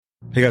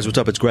Hey guys, what's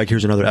up? It's Greg.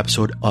 Here's another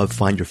episode of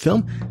Find Your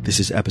Film. This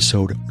is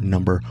episode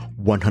number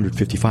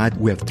 155.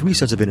 We have 3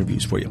 sets of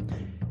interviews for you,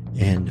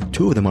 and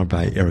 2 of them are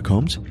by Eric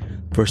Holmes.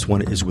 First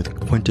one is with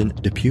Quentin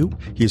Dupieux.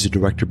 He is the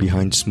director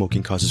behind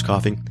Smoking Causes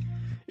Coughing.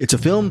 It's a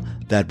film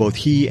that both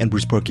he and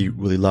Bruce Perky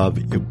really love.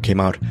 It came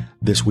out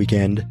this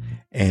weekend,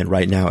 and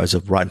right now, as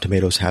of Rotten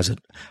Tomatoes, has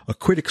a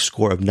critic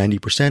score of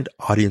 90%,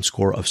 audience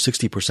score of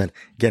 60%.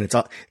 Again,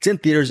 it's in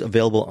theaters,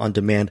 available on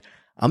demand.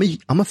 I'm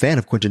a fan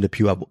of Quentin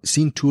Dupieux. I've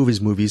seen 2 of his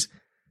movies.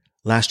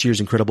 Last year's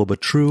Incredible But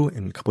True,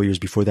 and a couple of years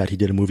before that, he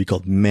did a movie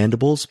called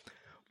Mandibles.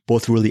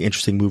 Both really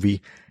interesting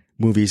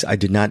movies. I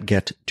did not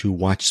get to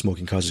watch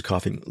Smoking Causes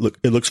Coughing. Look,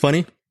 it looks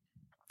funny,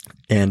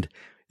 and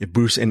if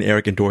Bruce and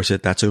Eric endorse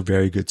it, that's a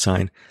very good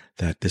sign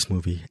that this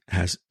movie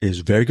is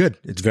very good.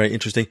 It's very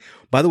interesting.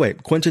 By the way,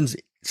 Quentin's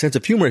sense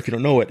of humor, if you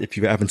don't know it, if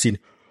you haven't seen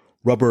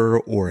Rubber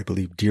or I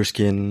believe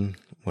Deerskin,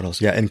 what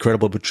else? Yeah,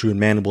 Incredible But True and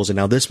Mandibles, and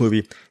now this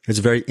movie has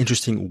a very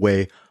interesting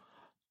way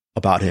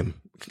about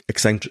him,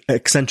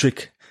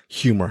 eccentric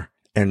humor,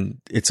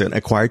 and it's an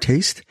acquired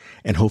taste,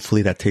 and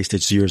hopefully that taste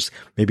is yours.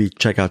 Maybe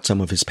check out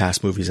some of his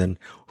past movies, and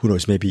who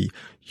knows, maybe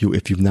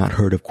if you've not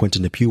heard of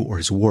Quentin Dupieux or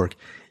his work,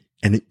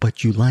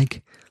 but you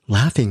like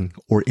laughing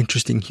or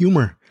interesting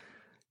humor,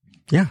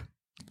 yeah,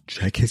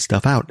 check his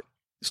stuff out,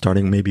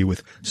 starting maybe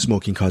with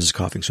Smoking Causes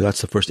Coughing. So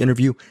that's the first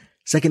interview.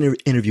 Second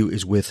interview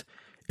is with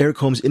Eric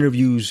Holmes.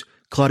 Interviews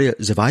Claudia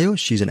Zevallos.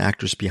 She's an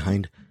actress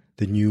behind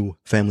the new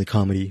family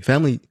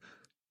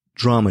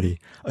dramedy,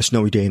 A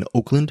Snowy Day in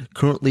Oakland,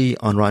 currently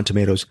on Rotten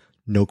Tomatoes,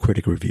 no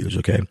critic reviews,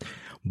 okay?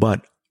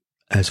 But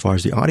as far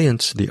as the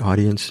audience,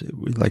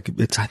 like,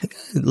 it's, I think,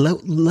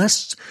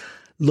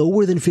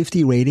 lower than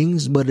 50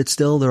 ratings, but it's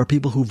still, there are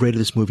people who've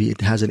rated this movie. It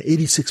has an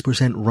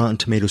 86% Rotten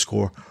Tomato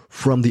score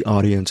from the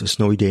audience. A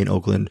Snowy Day in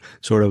Oakland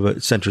sort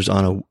of centers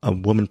on a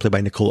woman played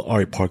by Nicole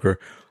Ari Parker.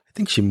 I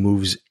think she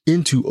moves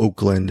into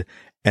Oakland,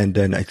 and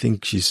then I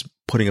think she's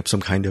putting up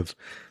some kind of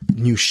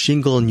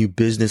new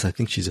business. I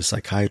think she's a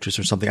psychiatrist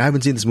or something. I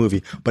haven't seen this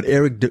movie, but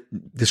Eric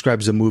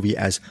describes the movie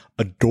as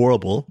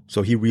adorable.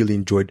 So he really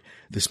enjoyed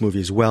this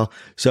movie as well.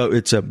 So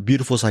it's a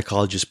beautiful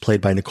psychologist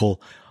played by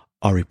Nicole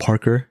Ari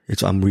Parker.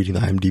 I'm reading the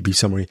IMDb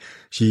summary.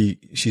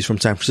 She's from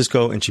San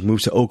Francisco, and she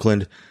moves to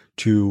Oakland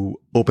to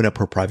open up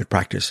her private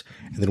practice.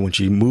 And then when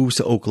she moves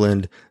to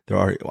Oakland, there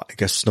are, I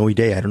guess, Snowy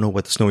Day. I don't know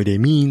what the Snowy Day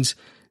means,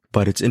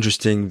 but it's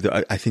interesting.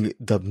 I think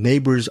the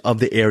neighbors of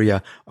the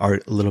area are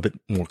a little bit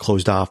more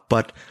closed off,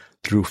 but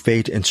through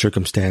fate and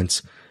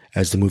circumstance,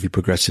 as the movie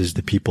progresses,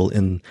 the people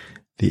in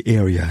the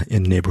area,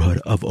 in the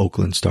neighborhood of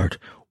Oakland, start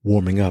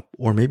warming up,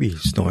 or maybe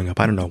snowing up.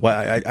 I don't know.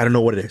 I don't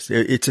know what it is.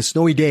 It's a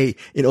snowy day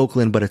in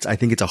Oakland, but I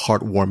think it's a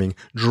heartwarming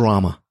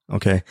drama.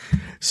 Okay.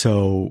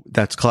 So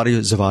that's Claudia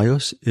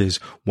Zevallos is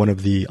one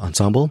of the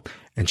ensemble,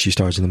 and she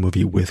stars in the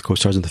movie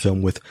co-stars in the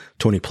film with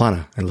Tony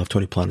Plana. I love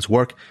Tony Plana's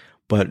work.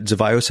 But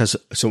Zevallos has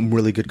some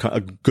really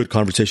good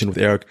conversation with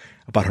Eric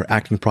about her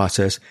acting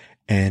process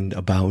and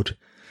about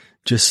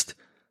just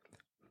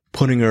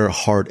putting her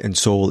heart and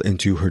soul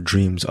into her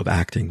dreams of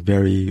acting.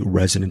 Very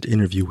resonant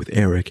interview with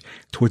Eric.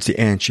 Towards the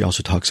end, she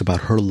also talks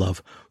about her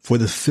love for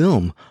the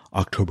film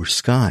October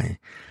Sky.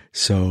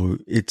 So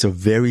it's a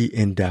very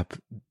in-depth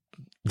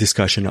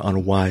discussion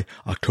on why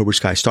October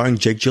Sky, starring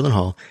Jake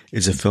Gyllenhaal,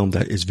 is a film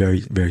that is very,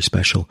 very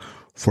special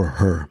for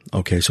her.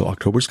 Okay, so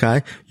October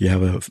Sky, you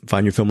have a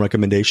Find Your Film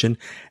recommendation.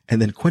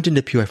 And then Quentin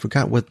Dupieux, I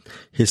forgot what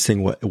his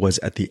thing was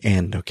at the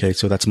end. Okay,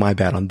 so that's my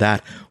bad on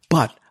that.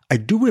 But I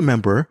do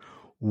remember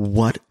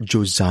what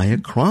Josiah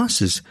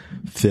Cross's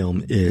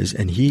film is.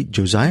 And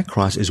Josiah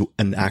Cross is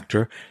an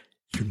actor.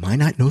 You might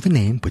not know the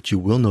name, but you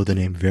will know the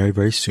name very,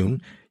 very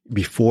soon.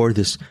 Before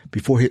this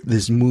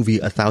movie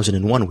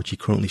 1001, which he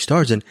currently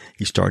stars in,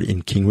 he starred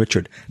in King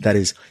Richard. That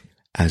is,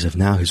 as of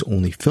now, his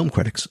only film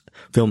credit.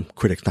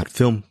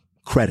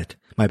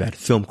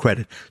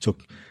 So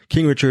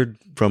King Richard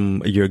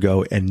from a year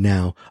ago, and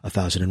now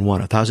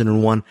 1001.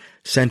 1001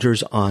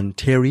 centers on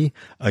Terry,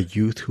 a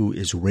youth who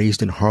is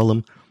raised in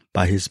Harlem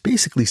by his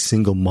basically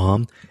single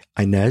mom,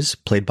 Inez,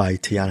 played by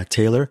Teyana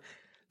Taylor.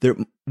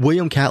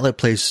 William Catlett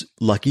plays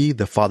Lucky,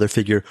 the father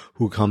figure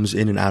who comes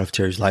in and out of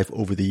Terry's life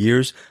over the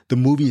years. The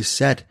movie is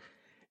set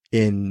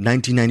in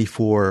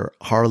 1994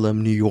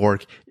 Harlem, New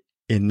York.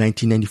 In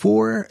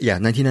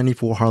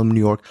 1994 Harlem, New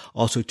York,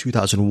 also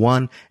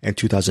 2001 and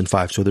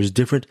 2005. So there's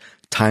different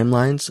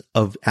timelines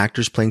of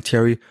actors playing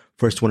Terry.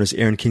 First one is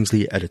Aaron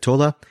Kingsley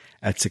Adetola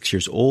at 6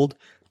 years old.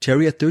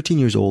 Terry at 13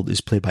 years old is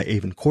played by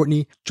Avon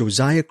Courtney.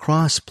 Josiah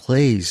Cross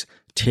plays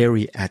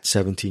Terry at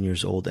 17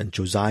 years old. And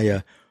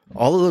Josiah,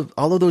 all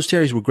of those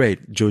Terrys were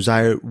great.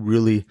 Josiah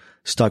really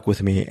stuck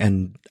with me,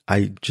 and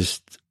I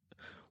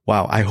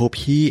hope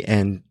he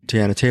and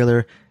Teyana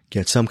Taylor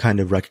get some kind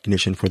of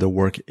recognition for their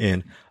work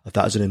in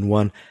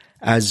 1001.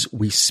 As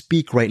we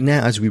speak right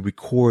now, as we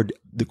record,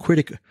 the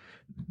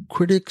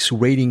critics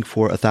rating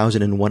for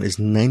 1001 is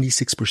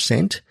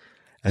 96%.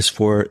 As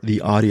for the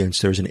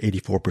audience, there's an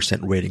 84%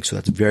 rating. So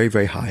that's very,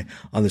 very high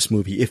on this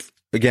movie.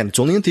 Again, it's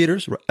only in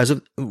theaters as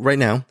of right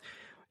now.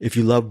 If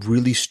you love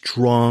really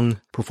strong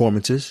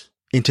performances,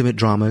 intimate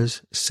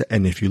dramas,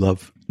 and if you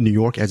love New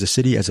York as a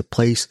city, as a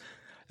place,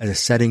 as a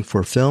setting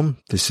for a film,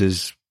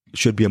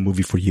 should be a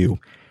movie for you.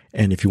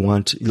 And if you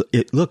want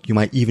it, look, you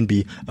might even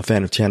be a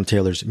fan of Channing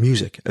Taylor's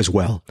music as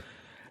well.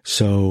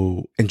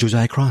 So, and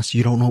Josiah Cross,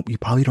 you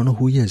probably don't know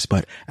who he is,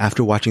 but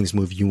after watching this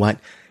movie,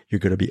 you're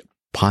going to be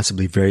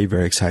possibly very,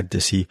 very excited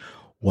to see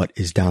what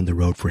is down the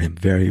road for him.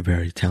 Very,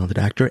 very talented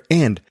actor.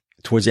 And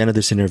towards the end of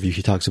this interview,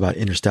 he talks about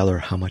Interstellar,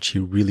 how much he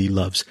really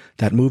loves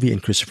that movie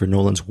and Christopher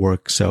Nolan's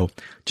work. So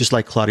just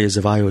like Claudia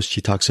Zevallos,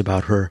 she talks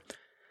about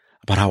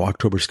how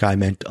October Sky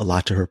meant a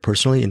lot to her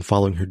personally in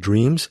following her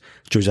dreams.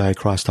 Josiah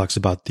Cross talks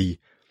about the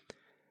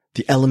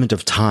element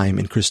of time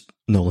in Christopher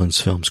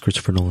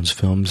Nolan's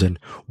films, and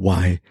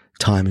why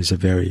time is a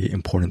very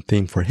important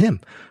theme for him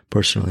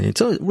personally.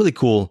 It's a really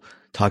cool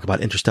talk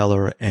about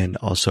Interstellar and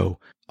also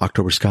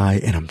October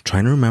Sky. And I'm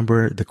trying to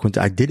remember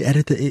I did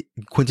edit the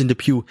Quentin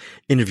Dupieux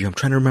interview. I'm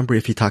trying to remember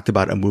if he talked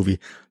about a movie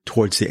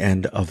towards the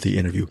end of the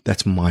interview.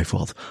 That's my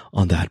fault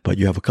on that. But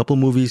you have a couple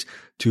movies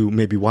to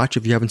maybe watch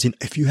if you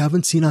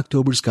haven't seen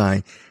October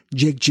Sky.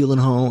 Jake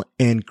Gyllenhaal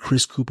and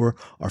Chris Cooper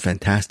are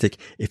fantastic.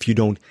 If you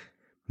don't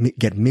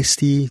get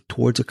misty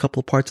towards a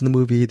couple parts in the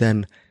movie,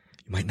 then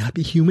you might not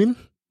be human.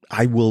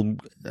 I will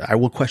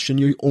question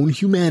your own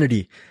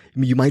humanity.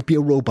 You might be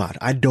a robot.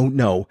 I don't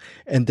know.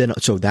 And then,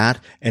 so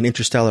that and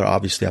Interstellar,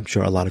 obviously, I'm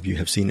sure a lot of you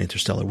have seen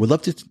Interstellar. We'd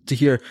love to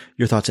hear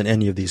your thoughts on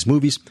any of these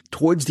movies.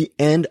 Towards the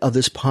end of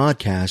this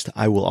podcast,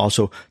 I will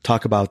also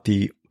talk about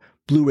the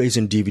Blu-rays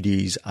and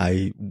DVDs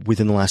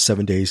within the last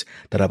 7 days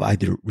that I've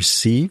either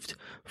received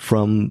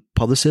from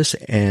publicists,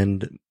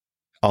 and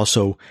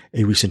also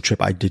a recent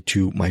trip I did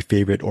to my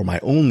favorite or my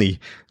only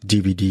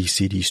DVD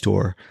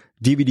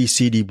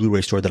CD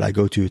Blu-ray store that I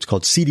go to. It's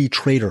called CD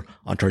Trader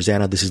on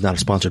Tarzana. This is not a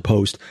sponsored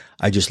post.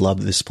 I just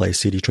love this place,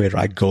 CD Trader.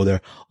 I go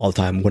there all the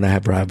time.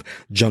 Whenever I have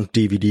junk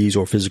DVDs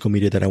or physical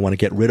media that I want to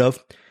get rid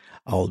of,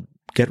 I'll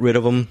get rid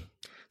of them.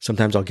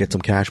 Sometimes I'll get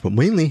some cash, but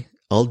mainly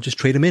I'll just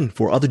trade them in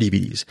for other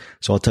DVDs.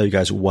 So I'll tell you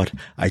guys what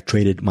I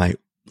traded my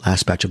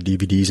last batch of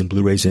DVDs and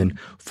Blu-rays in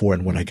for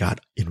and what I got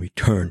in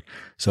return.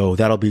 So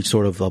that'll be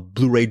sort of a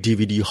Blu-ray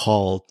DVD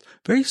haul,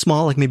 very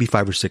small, like maybe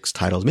 5 or 6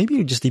 titles,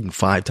 maybe just even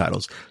 5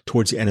 titles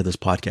towards the end of this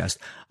podcast.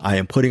 I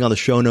am putting on the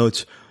show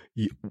notes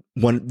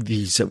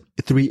these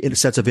 3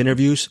 sets of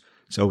interviews,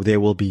 so they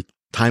will be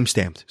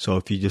time-stamped. So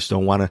if you just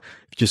want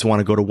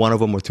to go to one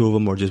of them or 2 of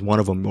them or just one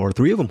of them or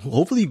 3 of them,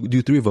 hopefully you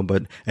do 3 of them.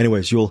 But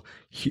anyways, you'll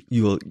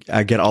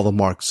get all the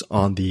marks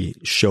on the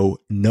show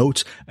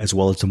notes as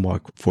well as the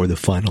mark for the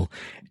final.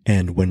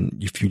 And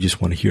if you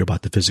just want to hear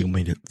about the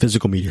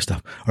physical media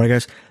stuff. All right,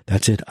 guys,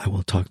 that's it. I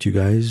will talk to you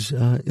guys in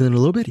a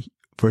little bit.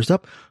 First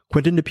up,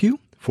 Quentin Dupieux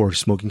for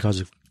Smoking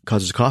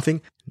Causes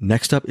Coughing.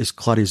 Next up is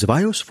Claudia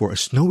Zevallos for A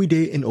Snowy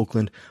Day in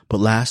Oakland. But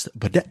last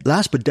but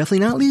definitely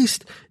not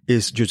least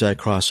is Josiah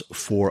Cross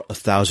for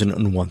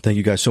 1001. Thank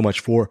you guys so much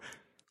for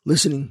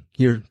listening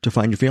here to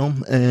Find Your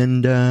Film.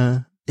 And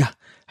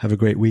have a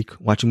great week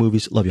watching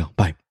movies. Love y'all.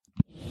 Bye.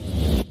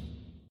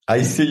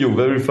 I see you.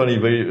 Very funny.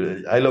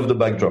 I love the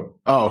backdrop.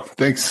 Oh,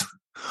 thanks.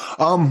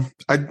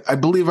 I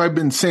believe I've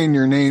been saying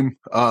your name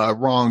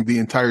wrong the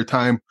entire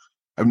time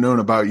I've known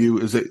about you.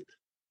 Is it?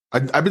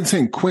 I've been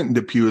saying Quentin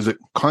Dupieux. Is it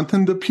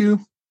Quentin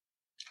Dupieux?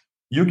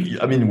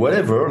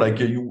 Whatever.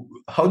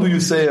 How do you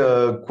say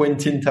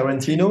Quentin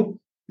Tarantino?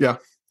 Yeah.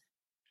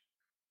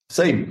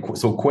 Same.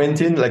 So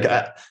Quentin.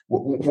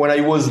 When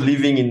I was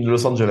living in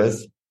Los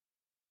Angeles,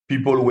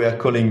 people were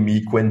calling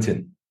me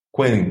Quentin.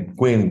 Quentin.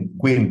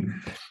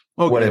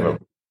 Okay. Whatever.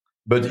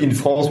 But in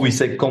France, we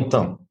say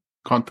Quentin.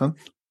 Quentin?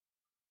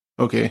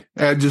 Okay.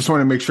 I just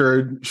want to make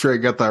sure I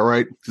got that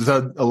right. Because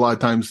a lot of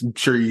times, I'm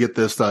sure you get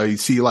this, you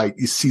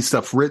see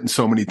stuff written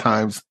so many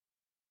times,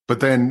 but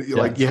then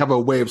you have a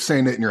way of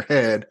saying it in your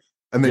head,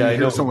 and then you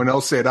hear someone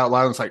else say it out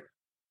loud, and it's like,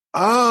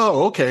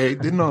 oh, okay.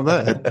 Didn't know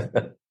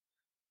that.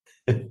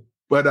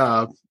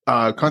 But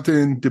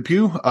Quentin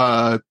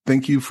Dupieux,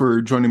 thank you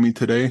for joining me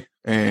today.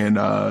 And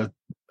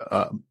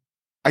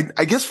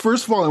I guess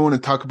first of all, I want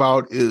to talk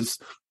about is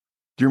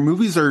your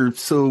movies are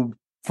so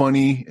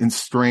funny and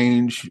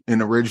strange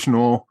and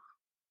original,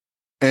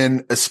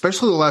 and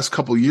especially the last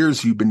couple of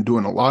years, you've been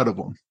doing a lot of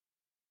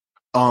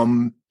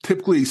them.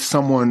 Typically,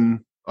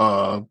 someone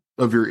of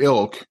your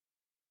ilk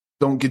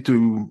don't get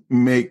to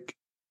make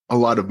a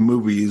lot of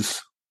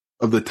movies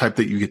of the type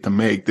that you get to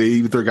make. They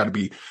either got to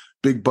be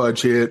big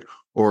budget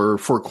or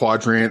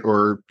 4-quadrant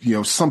or,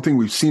 something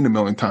we've seen a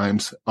million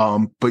times.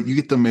 But you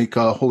get to make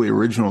wholly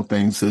original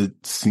things that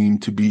seem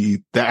to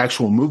be the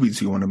actual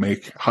movies you want to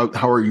make. How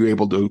are you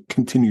able to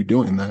continue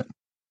doing that?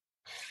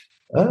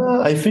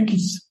 I think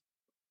it's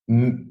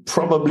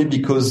probably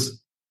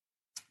because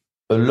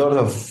a lot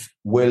of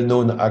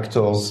well-known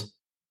actors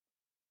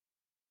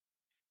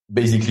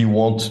basically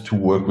want to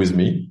work with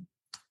me,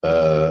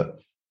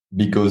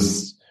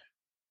 because,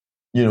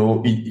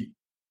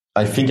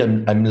 I think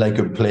I'm like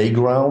a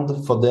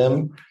playground for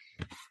them.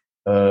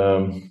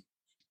 I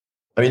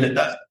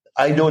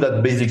know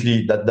that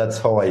basically that's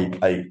how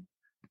I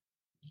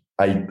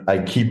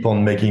keep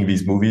on making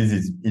these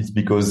movies. It's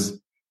because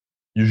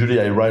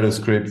usually I write a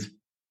script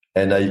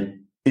and I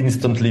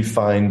instantly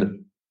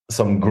find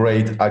some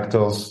great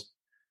actors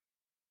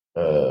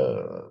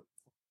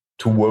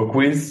to work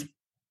with.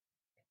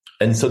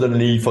 And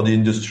suddenly for the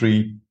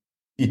industry,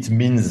 it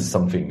means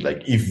something.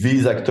 Like if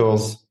these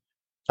actors,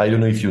 I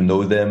don't know if you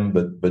know them,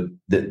 but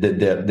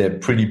they're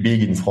pretty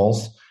big in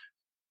France.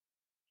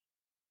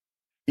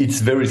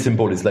 It's very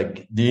simple. It's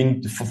like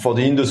for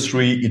the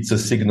industry, it's a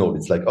signal.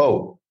 It's like,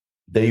 oh,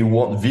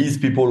 these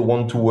people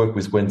want to work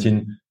with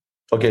Quentin.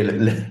 Okay,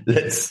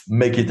 let's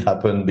make it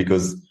happen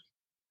because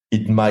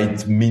it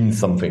might mean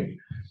something.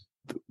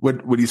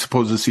 What do you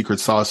suppose the secret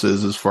sauce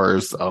is as far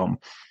as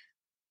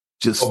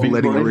just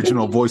letting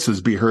original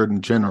voices be heard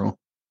in general?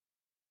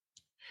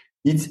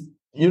 It's,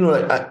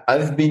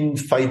 I've been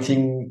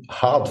fighting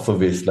hard for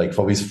this, like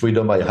for this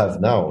freedom I have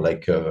now.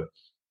 Like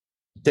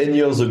 10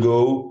 years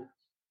ago,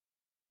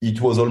 it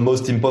was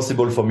almost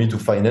impossible for me to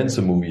finance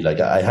a movie.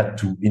 Like I had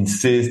to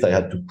insist, I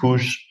had to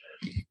push.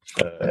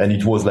 And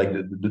it was like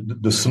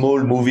the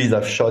small movies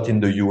I've shot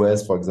in the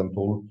US, for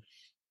example,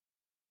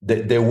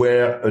 they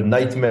were a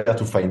nightmare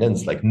to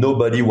finance. Like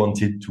nobody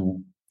wanted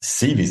to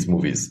see these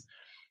movies.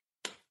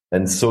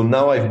 And so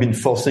now I've been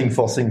forcing.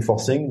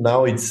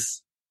 Now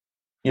it's,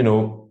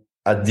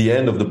 at the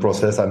end of the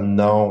process, I'm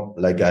now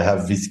like, I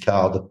have this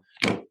card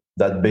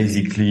that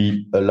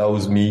basically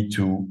allows me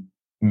to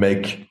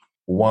make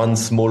one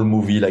small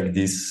movie like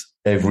this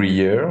every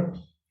year.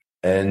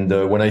 And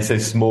when I say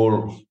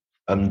small,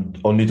 I'm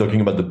only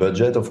talking about the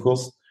budget, of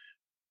course.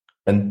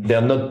 And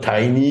they're not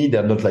tiny.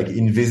 They're not like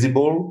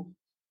invisible.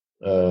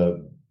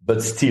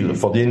 But still,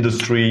 for the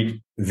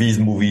industry, these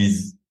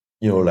movies,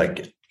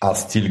 like are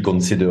still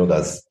considered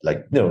as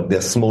like,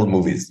 they're small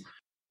movies.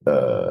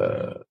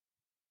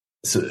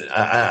 So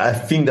I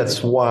think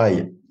that's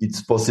why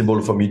it's possible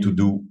for me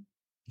to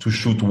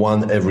shoot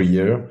one every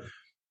year.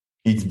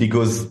 It's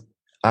because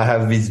I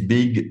have these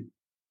big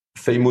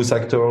famous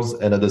actors,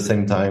 and at the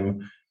same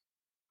time,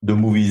 the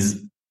movies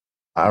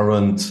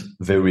aren't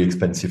very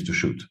expensive to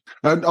shoot.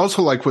 I'd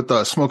also like with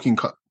smoking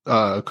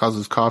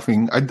causes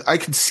coughing. I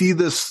could see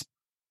this.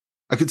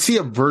 I could see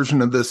a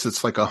version of this.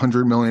 It's like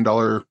 $100 million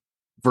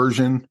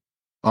version,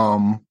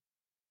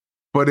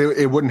 but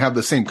it wouldn't have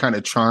the same kind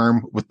of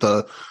charm with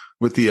the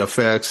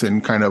effects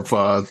and kind of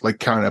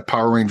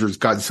Power Rangers,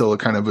 Godzilla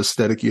kind of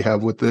aesthetic you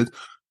have with it.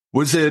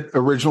 Was it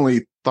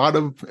originally thought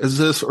of as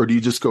this, or do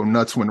you just go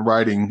nuts when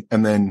writing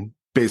and then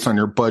based on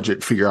your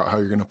budget figure out how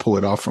you're going to pull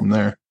it off from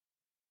there?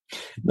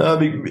 No,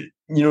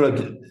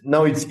 like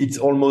now it's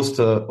almost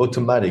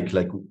automatic.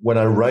 Like when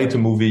I write a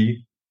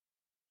movie,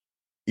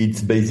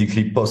 it's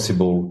basically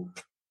possible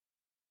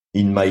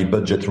in my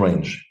budget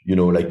range.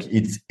 Like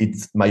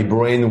it's my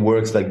brain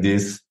works like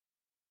this.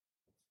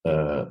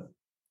 I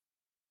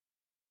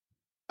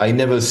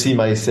never see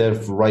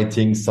myself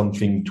writing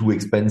something too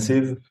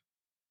expensive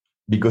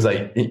because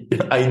I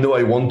know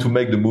I want to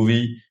make the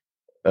movie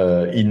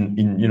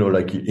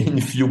in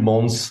a few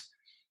months.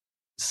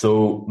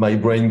 So my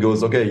brain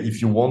goes, okay,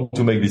 if you want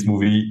to make this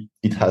movie,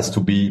 it has to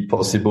be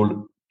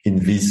possible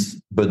in this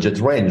budget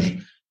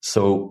range.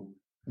 So,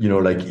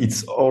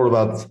 it's all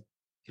about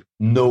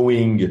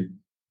knowing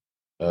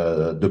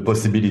the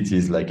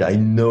possibilities. Like I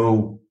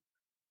know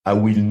I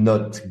will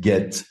not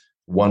get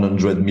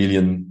 $100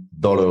 million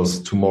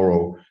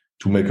tomorrow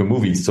to make a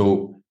movie.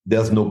 So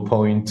there's no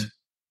point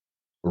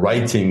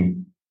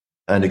writing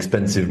an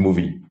expensive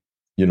movie,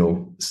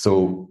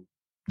 so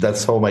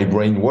that's how my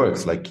brain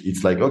works. Like,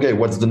 it's like, okay,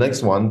 what's the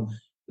next one?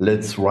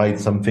 Let's write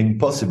something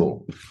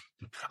possible.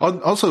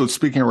 Also,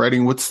 speaking of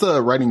writing, what's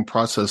the writing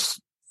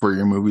process for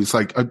your movies?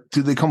 Like,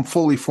 do they come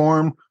fully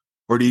formed,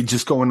 or do you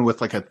just go in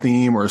with like a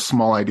theme or a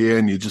small idea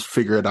and you just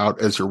figure it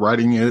out as you're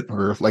writing it?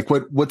 Or like,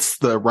 what's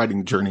the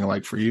writing journey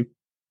like for you?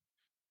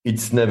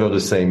 It's never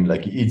the same.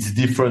 Like, it's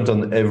different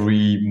on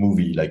every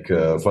movie. Like,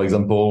 for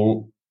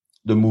example,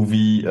 the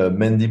movie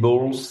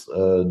Mandibles,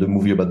 the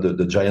movie about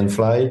the giant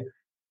fly.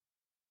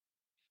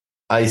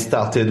 I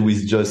started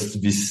with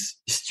just this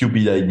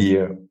stupid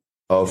idea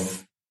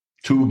of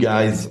two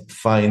guys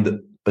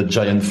find a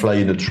giant fly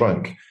in a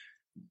trunk.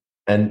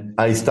 And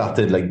I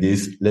started like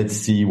this. Let's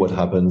see what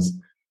happens.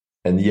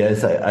 And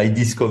yes, I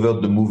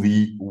discovered the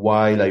movie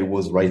while I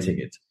was writing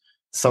it.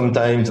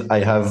 Sometimes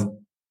I have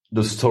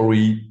the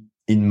story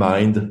in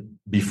mind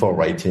before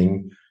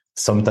writing.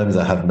 Sometimes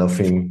I have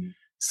nothing.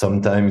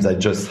 Sometimes I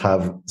just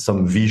have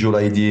some visual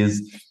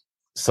ideas.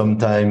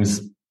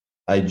 Sometimes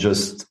I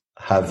just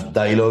have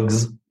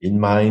dialogues in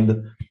mind.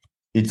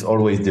 It's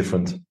always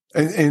different.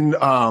 And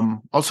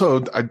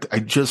also, I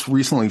just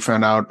recently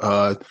found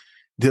out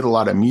did a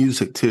lot of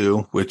music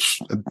too, which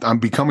I'm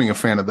becoming a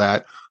fan of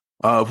that.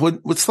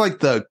 What's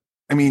like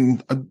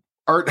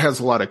art has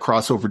a lot of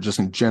crossover just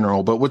in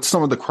general, but what's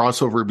some of the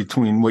crossover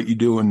between what you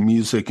do in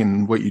music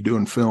and what you do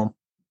in film?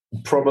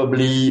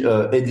 Probably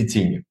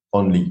editing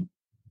only.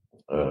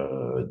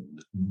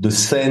 The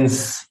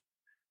sense,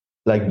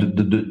 like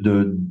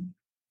the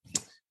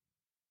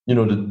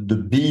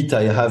beat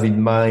I have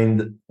in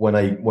mind when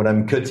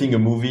I'm cutting a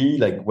movie,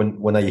 like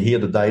when I hear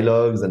the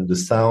dialogues and the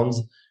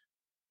sounds,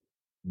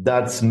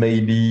 that's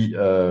maybe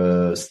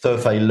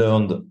stuff I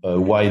learned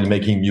while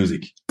making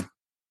music.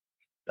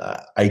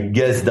 I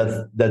guess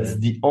that's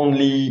the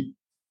only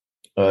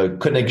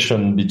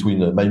connection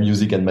between my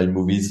music and my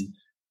movies.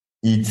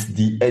 It's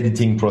the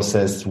editing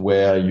process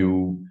where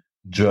you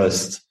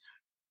just,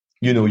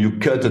 you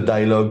cut a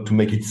dialogue to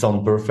make it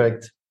sound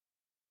perfect.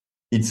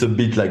 It's a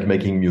bit like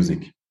making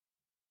music.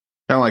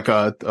 Kind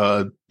of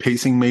like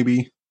pacing,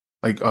 maybe.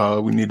 Like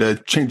we need to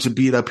change the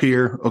beat up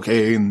here,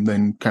 okay, and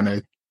then kind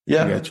of.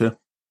 Yeah. I gotcha.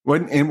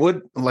 What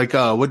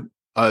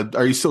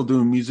are you still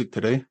doing music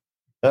today?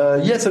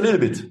 Yes, a little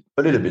bit,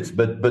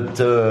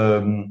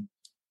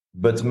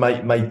 but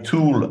my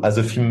tool as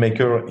a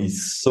filmmaker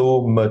is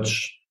so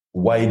much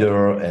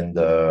wider, and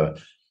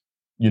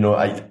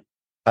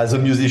as a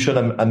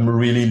musician, I'm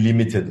really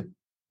limited.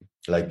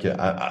 Like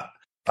I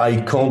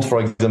can't, for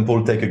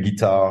example, take a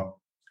guitar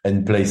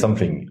and play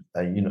something.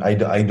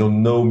 I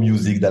don't know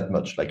music that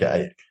much. Like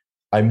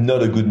I'm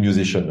not a good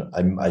musician.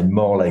 I'm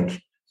more like,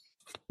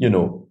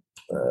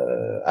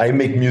 I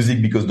make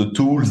music because the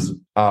tools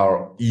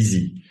are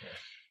easy.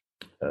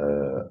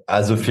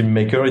 As a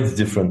filmmaker, it's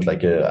different.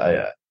 Like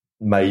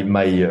my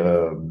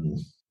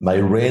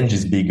range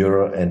is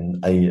bigger,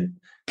 and I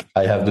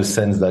have the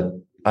sense that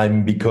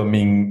I'm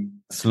becoming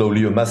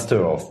slowly a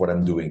master of what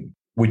I'm doing,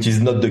 which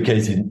is not the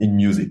case in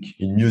music.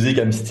 In music,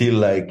 I'm still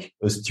like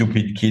a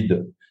stupid kid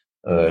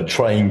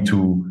trying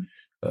to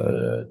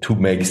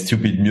make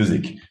stupid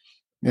music.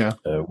 Yeah.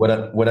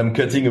 When I'm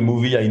cutting a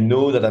movie, I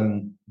know that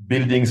I'm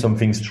building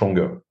something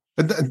stronger.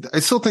 I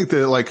still think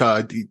that, like,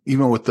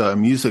 even with the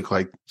music,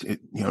 like,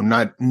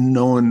 not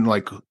knowing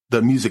like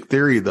the music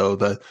theory, though,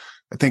 I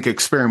think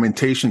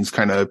experimentation is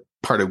kind of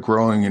part of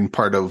growing and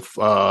part of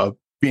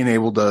being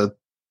able to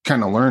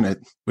kind of learn it.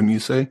 Wouldn't you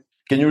say?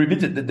 Can you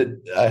repeat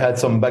it? I had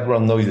some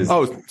background noises.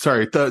 Oh,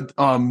 sorry.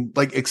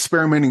 Like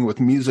experimenting with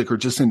music or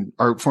just in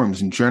art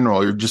forms in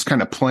general, you're just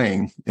kind of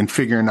playing and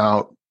figuring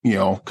out,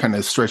 kind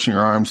of stretching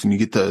your arms, and you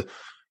get to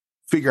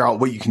figure out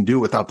what you can do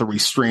without the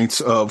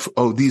restraints of,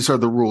 oh, these are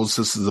the rules.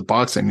 This is the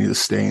box I need to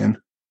stay in.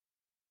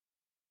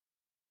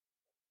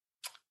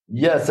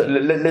 Yes.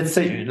 Let's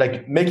say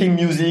like making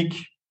music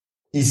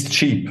is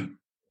cheap.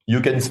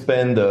 You can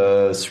spend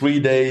 3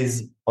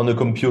 days on a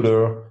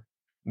computer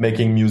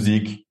making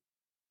music.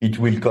 It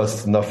will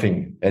cost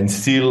nothing, and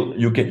still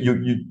you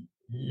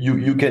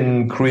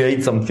can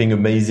create something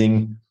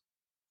amazing,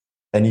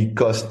 and it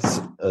costs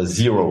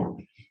zero.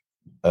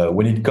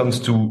 When it comes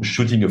to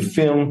shooting a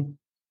film,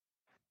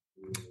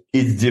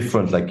 it's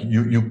different. Like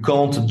you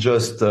can't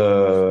just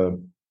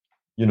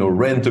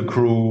rent a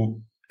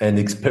crew and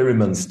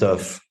experiment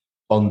stuff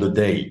on the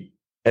day.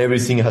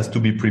 Everything has to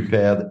be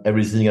prepared.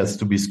 Everything has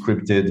to be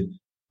scripted.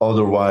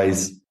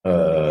 Otherwise,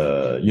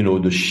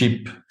 the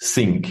ship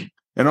sink.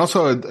 And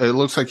also, it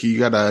looks like you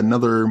got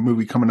another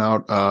movie coming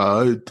out.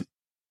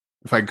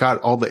 If I got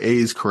all the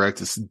A's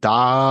correct, it's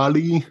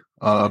Dali,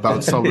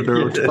 about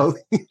Salvador Dali.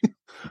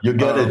 You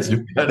got it.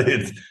 You got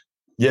it.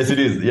 Yes, it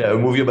is. Yeah, a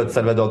movie about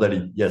Salvador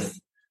Dali. Yes.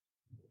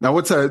 Now,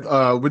 what's that?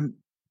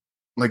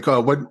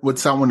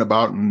 What's that one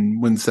about,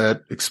 and when's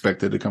that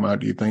expected to come out,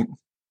 do you think?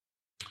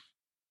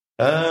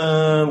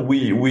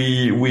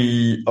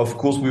 We of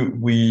course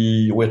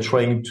we're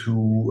trying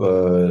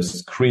to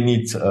screen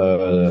it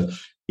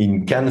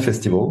in Cannes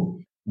Festival,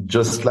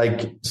 just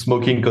like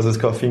Smoking Causes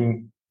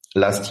Coughing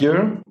last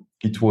year.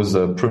 It was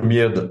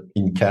premiered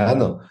in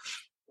Cannes.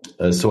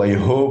 So I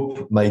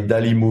hope my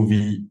Dali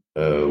movie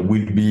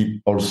will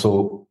be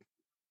also,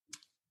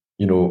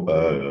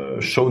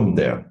 shown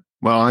there.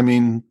 Well, I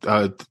mean,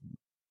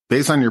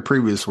 based on your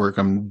previous work,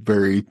 I'm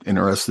very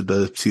interested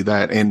to see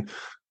that. And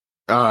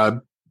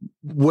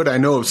what I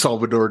know of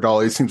Salvador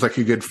Dali, it seems like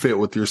a good fit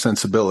with your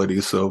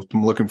sensibilities. So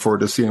I'm looking forward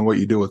to seeing what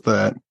you do with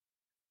that.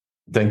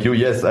 Thank you.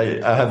 Yes,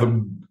 I have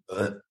an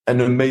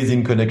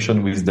amazing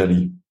connection with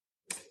Dali,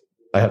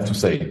 I have to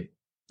say.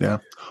 Yeah.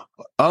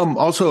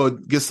 Also, I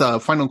guess the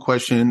final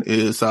question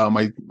is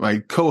my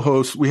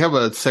co-host. We have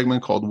a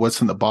segment called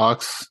 "What's in the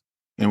Box,"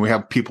 and we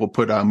have people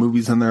put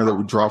movies in there that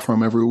we draw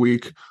from every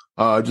week.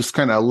 Just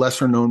kind of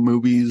lesser known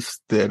movies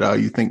that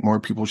you think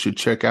more people should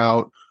check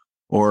out,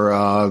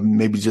 or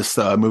maybe just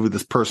a movie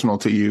that's personal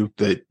to you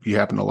that you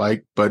happen to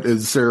like. But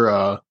is there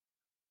a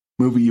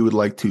movie you would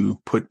like to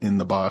put in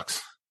the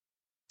box?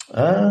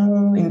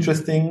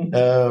 Interesting.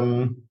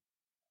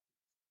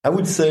 I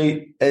would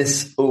say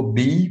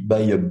S.O.B.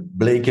 by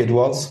Blake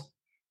Edwards.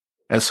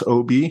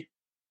 S.O.B.?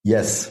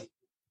 Yes.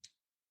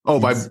 Oh,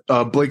 by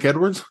Blake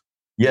Edwards?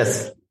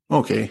 Yes.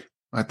 Okay.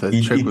 I have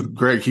to check with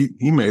Greg.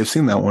 He may have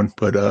seen that one,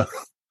 but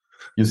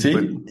you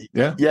see?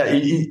 Yeah. Yeah,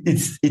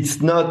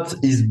 it's not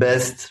his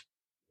best,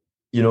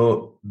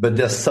 but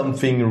there's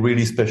something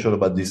really special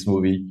about this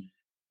movie.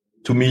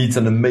 To me, it's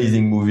an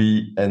amazing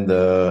movie, and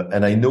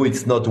I know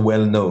it's not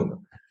well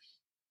known.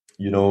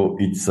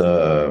 It's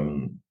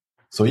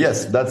so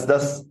yes,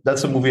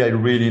 that's a movie I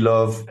really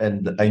love,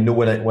 and I know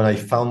when I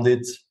found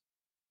it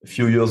a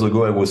few years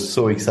ago, I was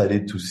so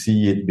excited to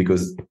see it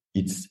because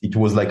it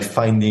was like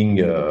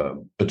finding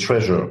a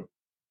treasure.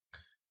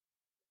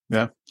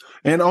 Yeah.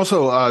 And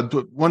also,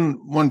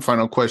 one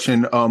final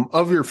question,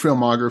 of your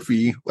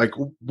filmography, like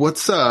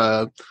what's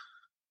a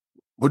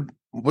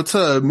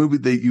movie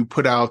that you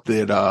put out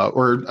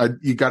that,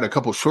 you got a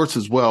couple shorts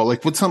as well.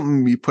 Like what's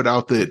something you put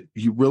out that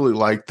you really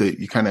liked that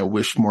you kind of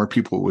wish more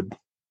people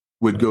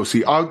would go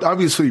see?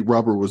 Obviously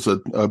Rubber was a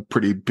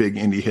pretty big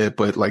indie hit,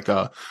 but like,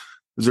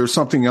 is there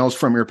something else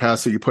from your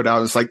past that you put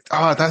out? It's like,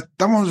 that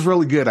one was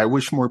really good. I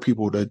wish more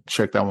people would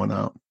check that one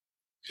out.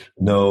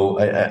 No,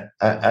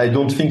 I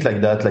don't think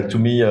like that. Like to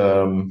me,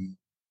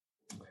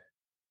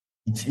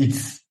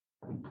 it's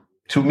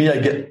to me, I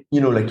get,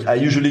 like I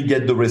usually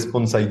get the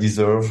response I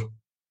deserve,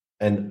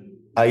 and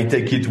I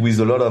take it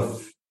with a lot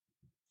of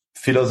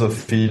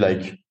philosophy.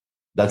 Like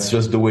that's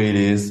just the way it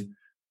is.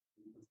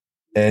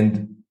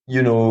 And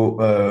when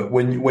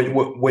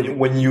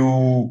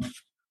you,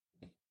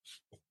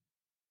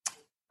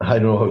 I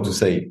don't know how to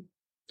say,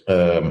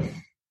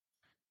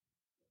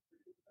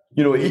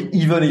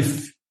 even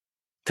if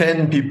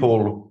 10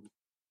 people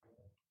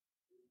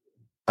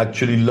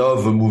actually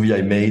love a movie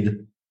I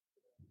made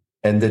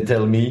and they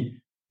tell me,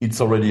 it's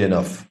already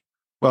enough.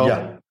 Well,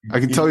 yeah. I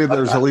can tell you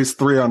there's at least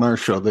 3 on our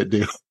show that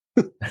do.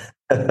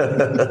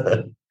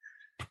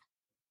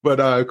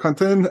 But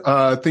Quentin,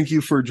 thank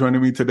you for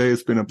joining me today.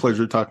 It's been a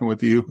pleasure talking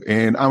with you,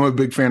 and I'm a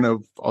big fan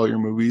of all your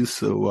movies.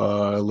 So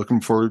looking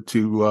forward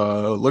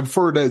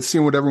to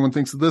seeing what everyone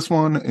thinks of this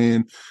one,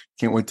 and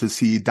can't wait to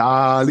see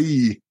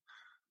Dali.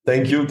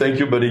 Thank you,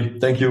 buddy.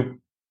 Thank you.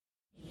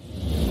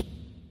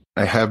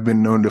 I have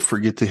been known to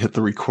forget to hit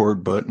the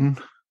record button.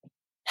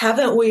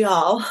 Haven't we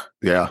all?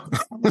 Yeah.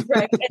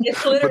 Right. And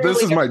it's but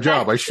this is my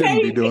job. I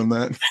shouldn't be doing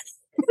that.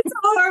 It's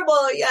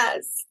horrible.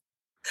 Yes.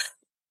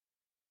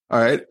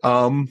 All right.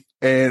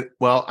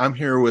 I'm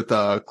here with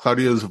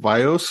Claudia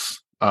Zevallos,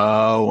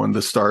 one of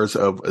the stars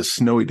of A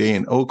Snowy Day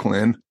in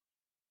Oakland.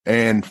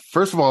 And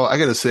first of all, I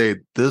got to say,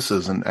 this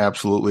is an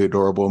absolutely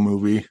adorable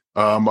movie.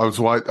 I was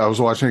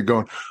watching it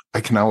going,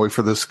 I cannot wait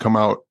for this to come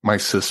out. My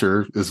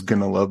sister is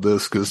going to love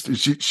this because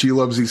she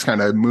loves these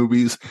kind of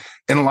movies.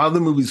 And a lot of the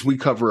movies we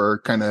cover are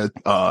kind of,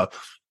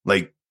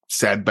 like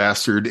sad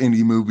bastard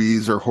indie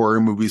movies or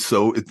horror movies.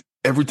 So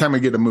every time I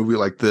get a movie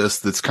like this,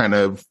 that's kind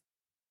of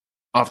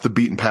off the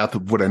beaten path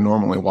of what I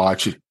normally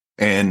watch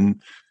and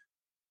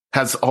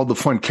has all the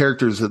fun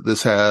characters that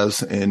this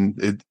has.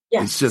 And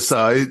it's just,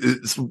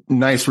 it's a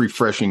nice,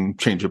 refreshing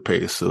change of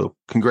pace. So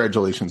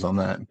congratulations on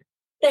that.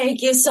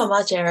 Thank you so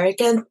much, Eric.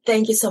 And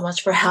thank you so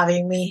much for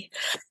having me.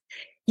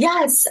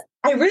 Yes,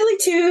 I really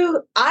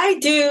do. I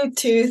do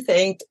too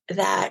think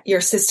that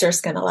your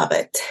sister's going to love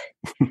it.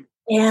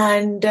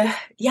 And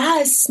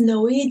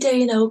Snowy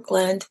Day in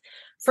Oakland.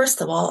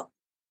 First of all,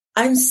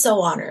 I'm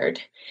so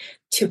honored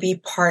to be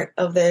part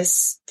of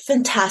this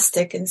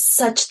fantastic and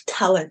such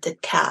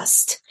talented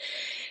cast.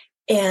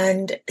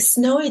 And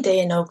Snowy Day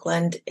in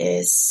Oakland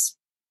is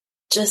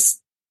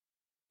just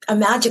a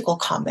magical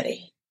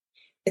comedy.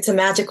 It's a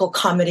magical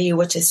comedy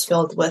which is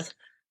filled with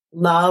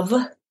love,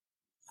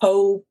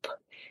 hope,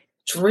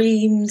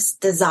 dreams,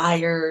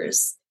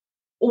 desires,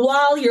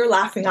 while you're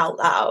laughing out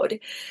loud.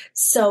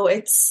 So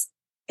it's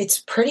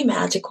pretty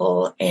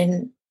magical,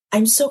 and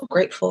I'm so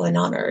grateful and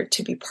honored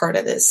to be part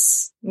of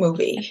this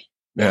movie.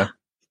 Yeah.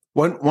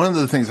 One of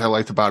the things I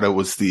liked about it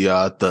was the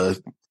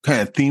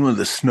kind of theme of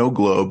the snow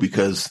globe,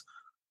 because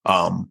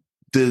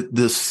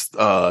this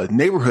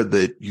neighborhood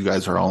that you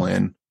guys are all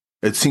in,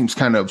 it seems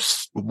kind of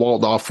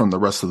walled off from the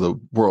rest of the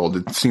world.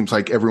 It seems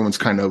like everyone's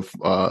kind of,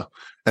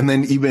 and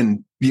then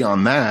even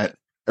beyond that,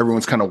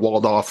 everyone's kind of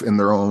walled off in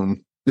their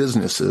own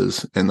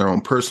businesses and their own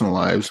personal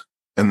lives.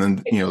 And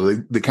then,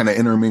 they kind of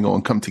intermingle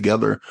and come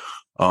together.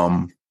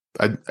 I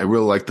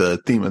really like the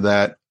theme of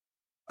that.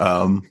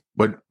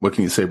 What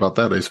can you say about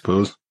that, I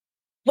suppose?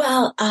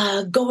 Well,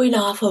 going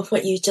off of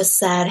what you just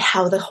said,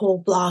 how the whole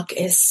block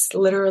is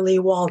literally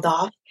walled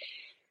off.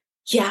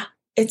 Yeah,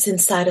 it's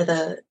inside of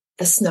the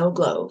snow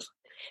globe.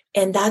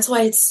 And that's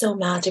why it's so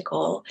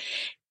magical.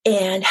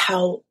 And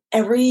how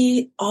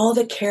all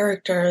the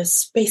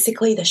characters,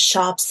 basically the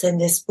shops in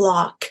this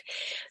block,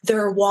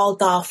 they're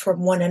walled off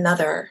from one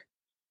another.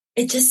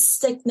 It just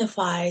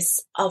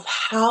signifies of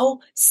how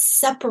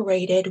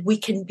separated we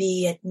can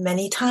be at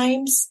many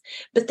times.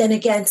 But then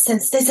again,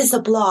 since this is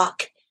a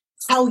block,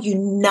 how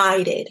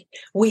united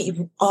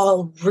we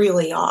all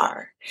really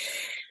are.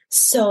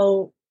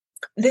 So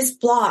this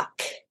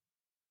block,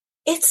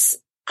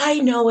 I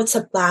know it's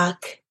a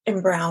black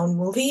and brown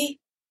movie,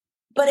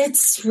 but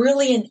it's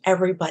really an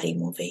everybody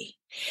movie,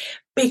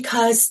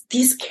 because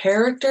these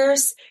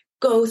characters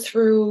go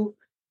through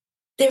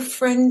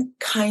different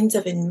kinds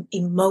of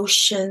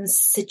emotions,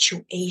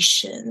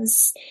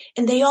 situations,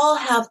 and they all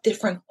have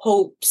different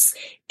hopes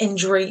and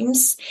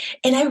dreams.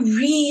 And I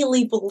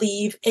really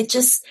believe it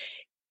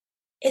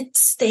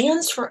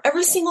stands for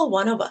every single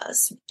one of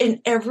us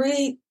in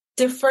every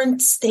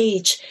different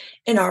stage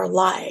in our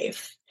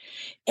life.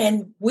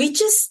 And we're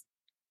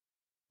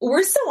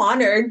so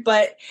honored,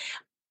 but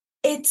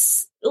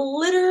it's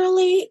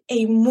literally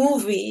a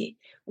movie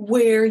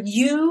where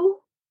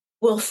you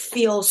will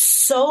feel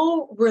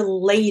so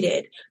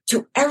related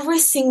to every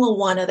single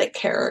one of the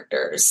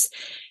characters.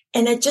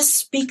 And it just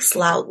speaks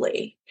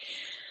loudly.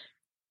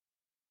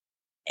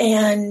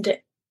 And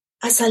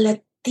as a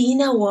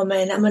Latina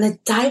woman, I'm going to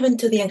dive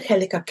into the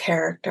Angelica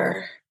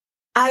character.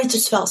 I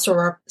just felt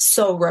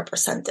so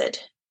represented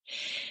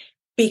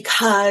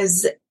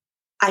because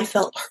I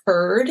felt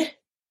heard.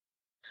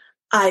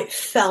 I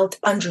felt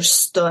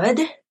understood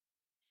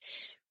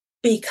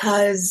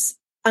because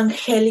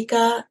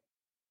Angelica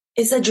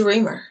is a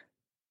dreamer.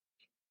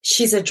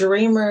 She's a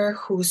dreamer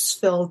who's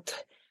filled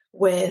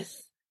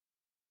with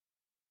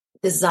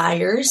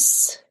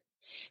desires.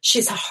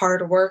 She's a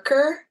hard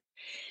worker.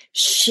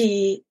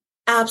 She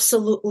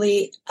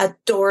absolutely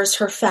adores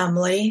her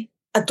family,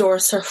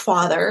 adores her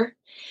father.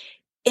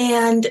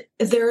 And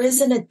there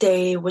isn't a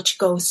day which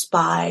goes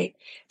by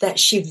that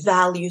she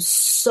values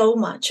so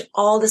much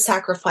all the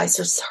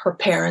sacrifices her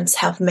parents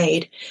have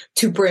made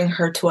to bring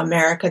her to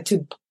America,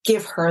 to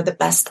give her the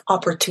best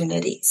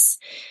opportunities.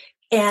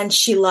 And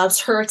she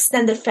loves her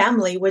extended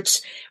family,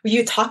 which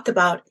you talked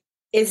about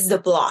is the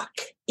block,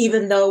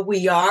 even though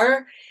we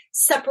are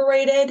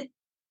separated,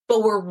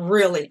 but we're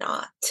really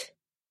not.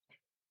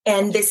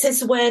 And this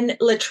is when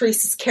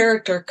Latrice's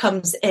character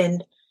comes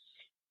in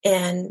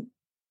and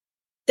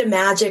the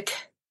magic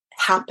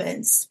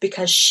happens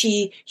because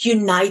she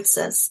unites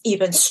us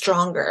even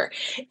stronger.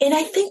 And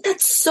I think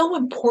that's so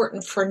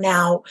important for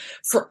now,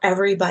 for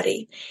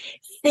everybody.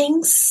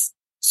 Things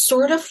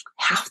sort of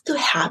have to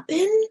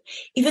happen,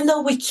 even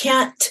though we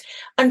can't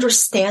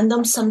understand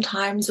them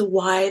sometimes,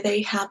 why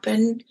they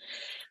happen.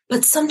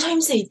 But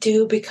sometimes they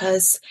do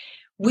because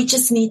we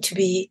just need to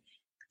be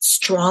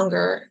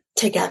stronger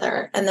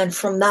together. And then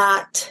from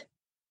that,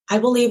 I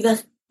believe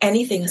that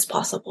anything is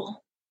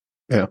possible.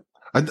 Yeah.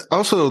 I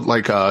also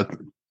like,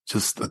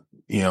 just,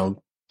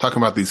 talking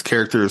about these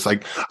characters,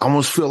 like I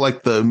almost feel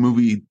like the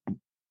movie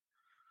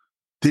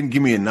didn't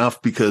give me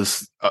enough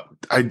because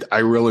I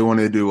really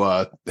wanted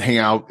to hang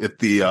out at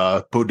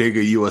the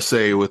Bodega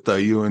USA with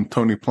you and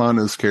Tony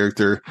Plana's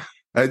character.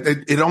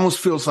 It almost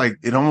feels like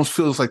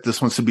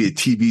this wants to be a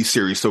TV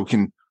series, so we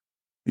can,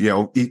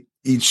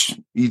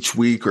 each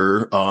week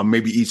or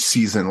maybe each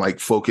season, like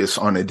focus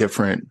on a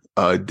different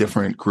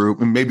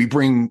group and maybe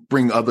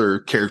bring other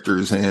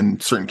characters in,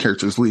 certain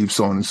characters leave,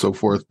 so on and so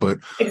forth. But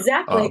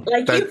exactly,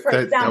 like you, for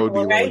example, that would be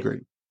right? really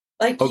great.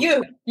 Like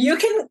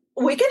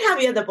we can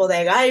have you at the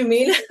bodega. I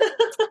mean,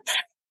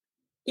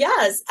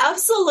 yes,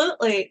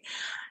 absolutely.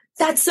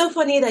 That's so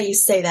funny that you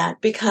say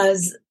that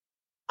because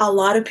a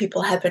lot of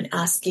people have been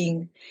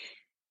asking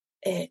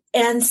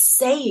and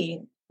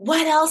saying,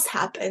 what else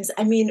happens?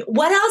 I mean,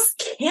 what else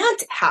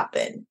can't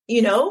happen?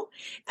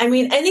 I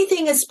mean,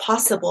 anything is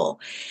possible.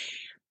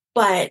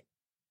 But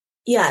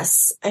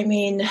yes, I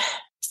mean,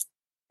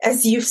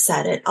 as you've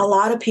said it, a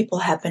lot of people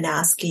have been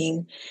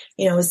asking,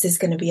 is this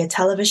going to be a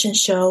television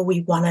show?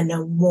 We want to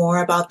know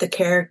more about the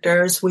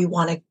characters. We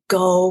want to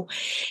go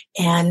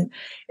and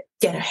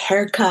get a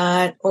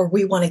haircut, or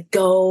we want to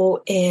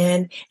go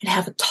in and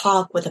have a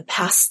talk with a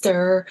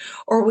pastor,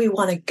 or we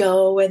want to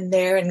go in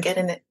there and get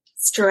an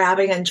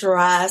extravagant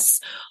dress,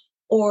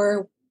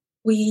 or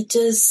we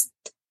just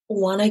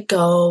want to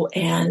go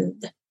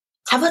and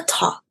have a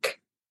talk,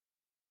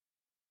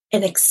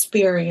 an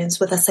experience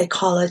with a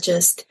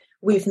psychologist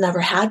we've never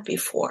had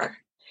before.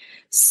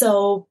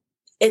 So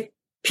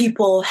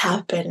people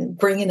have been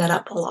bringing it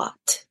up a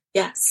lot.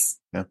 Yes.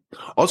 Yeah.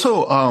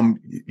 Also,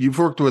 you've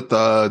worked with,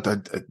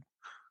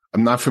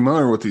 I'm not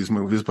familiar with these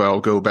movies, but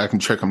I'll go back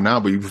and check them now.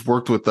 But you've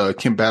worked with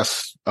Kim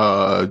Bass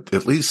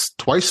at least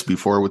twice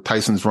before with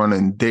Tyson's Run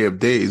and Day of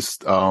Days.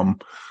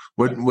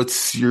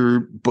 What's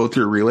both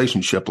your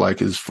relationship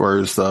like as far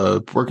as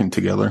working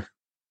together?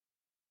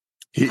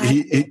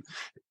 He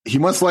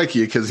must like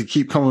you because he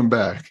keep coming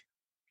back.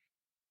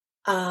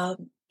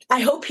 I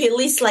hope he at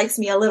least likes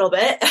me a little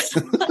bit,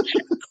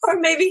 or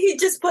maybe he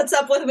just puts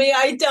up with me.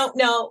 I don't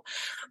know,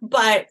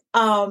 but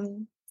I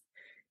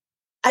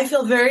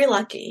feel very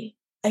lucky.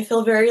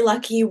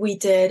 We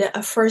did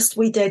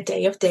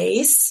Day of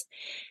Days,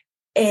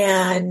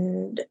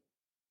 and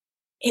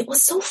it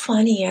was so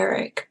funny,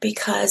 Eric,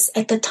 because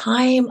at the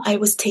time I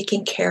was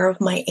taking care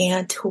of my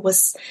aunt who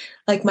was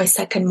like my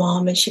second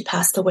mom, and she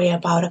passed away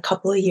about a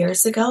couple of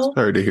years ago.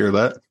 Sorry to hear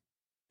that.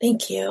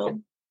 Thank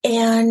you.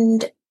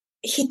 And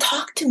he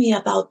talked to me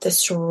about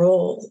this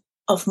role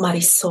of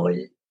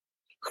Marisol,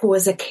 who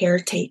was a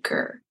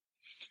caretaker.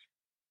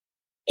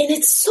 And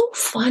it's so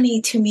funny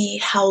to me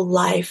how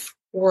life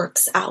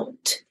works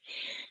out,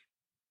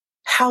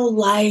 how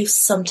life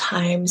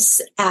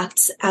sometimes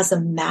acts as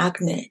a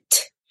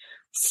magnet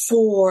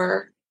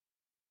for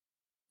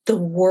the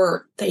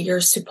work that you're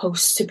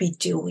supposed to be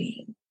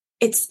doing.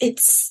 It's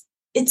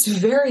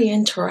very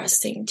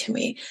interesting to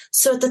me.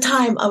 So at the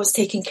time I was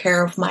taking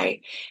care of my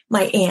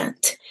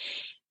aunt.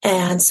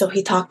 And so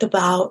he talked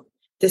about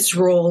this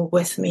role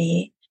with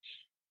me,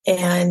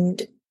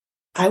 and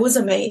I was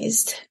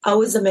amazed. I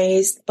was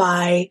amazed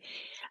by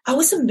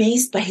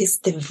his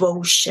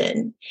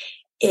devotion,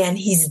 and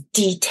he's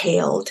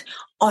detailed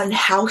on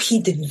how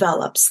he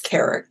develops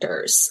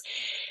characters.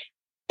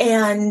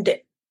 And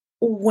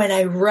when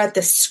I read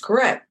the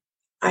script,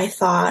 I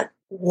thought,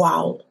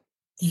 wow,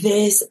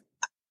 this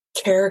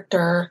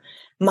character,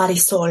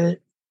 Marisol,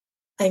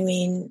 I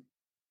mean,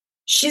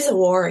 she's a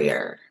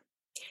warrior.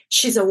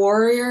 She's a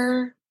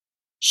warrior.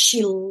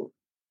 She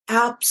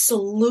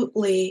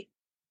absolutely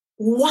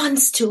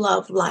wants to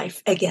love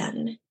life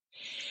again.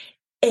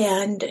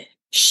 And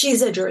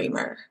she's a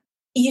dreamer.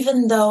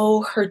 Even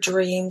though her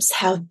dreams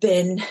have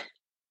been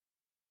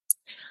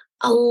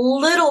a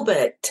little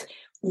bit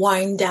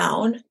wind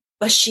down,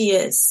 but she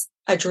is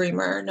a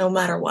dreamer no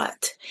matter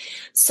what.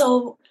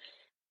 So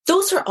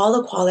those are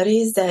all the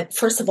qualities that,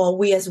 first of all,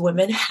 we as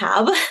women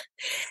have,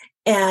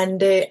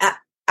 and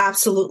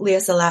absolutely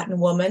as a Latin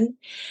woman.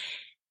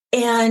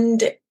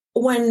 And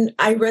when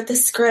I read the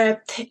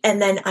script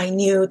and then I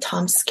knew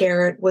Tom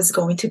Skerritt was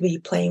going to be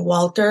playing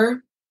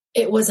Walter,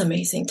 it was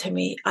amazing to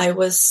me. I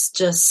was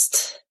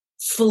just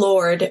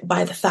floored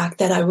by the fact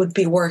that I would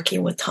be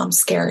working with Tom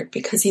Skerritt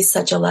because he's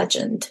such a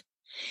legend.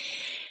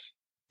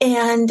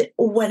 And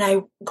when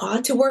I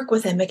got to work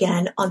with him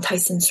again on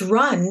Tyson's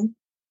Run,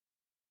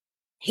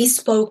 he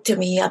spoke to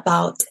me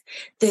about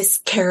this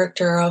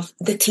character of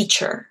the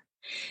teacher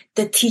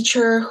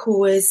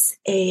who is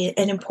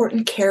an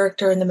important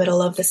character in the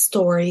middle of the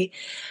story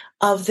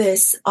of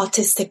this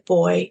autistic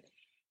boy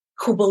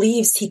who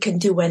believes he can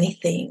do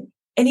anything.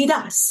 And he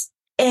does.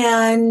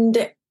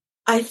 And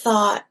I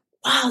thought,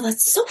 wow,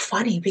 that's so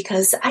funny,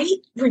 because I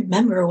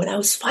remember when I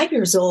was 5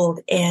 years old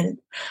and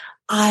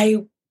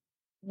I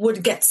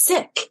would get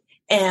sick,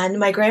 and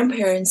my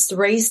grandparents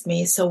raised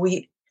me. So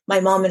my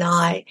mom and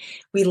I,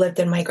 we lived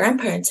in my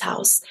grandparents'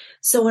 house.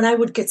 So when I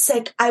would get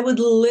sick, I would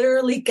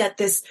literally get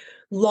this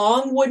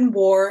long wooden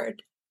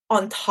board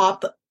on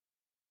top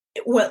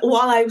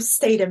while I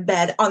stayed in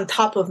bed on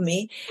top of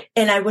me,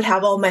 and I would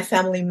have all my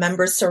family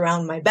members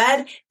surround my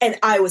bed, and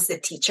I was the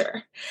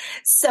teacher.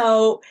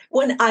 So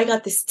when I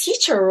got this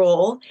teacher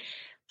role,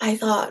 I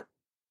thought,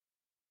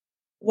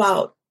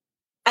 wow,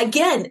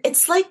 again,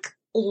 it's like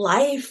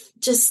life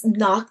just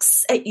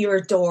knocks at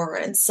your door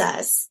and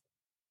says,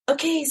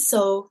 okay,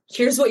 so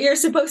here's what you're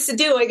supposed to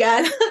do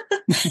again.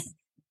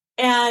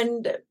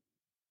 And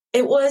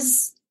it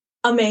was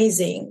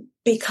amazing,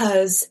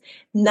 because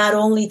not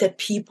only did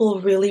people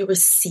really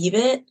receive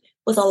it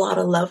with a lot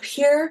of love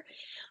here,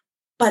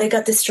 but it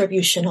got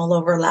distribution all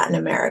over Latin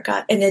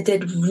America, and it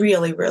did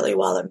really, really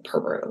well in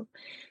Peru.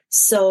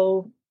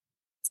 So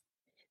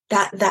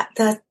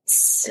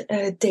that's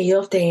Day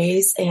of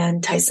Days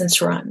and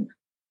Tyson's Run.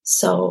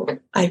 So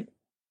I'm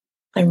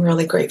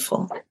really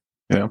grateful.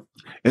 Yeah.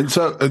 And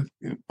so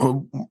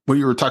what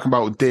you were talking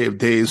about with Day of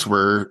Days,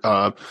 where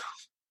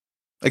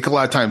like a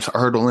lot of times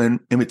art will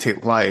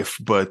imitate life,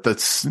 but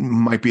that's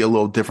might be a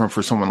little different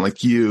for someone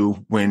like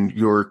you when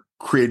you're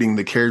creating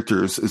the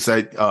characters. Is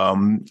that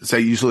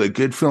usually a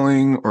good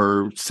feeling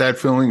or sad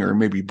feeling, or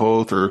maybe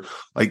both? Or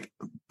like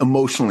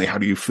emotionally, how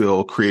do you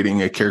feel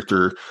creating a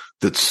character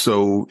that's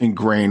so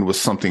ingrained with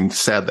something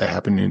sad that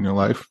happened in your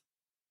life?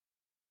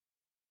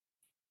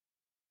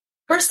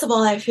 First of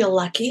all, I feel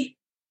lucky.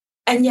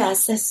 And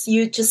yes, as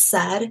you just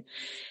said,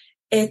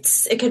 it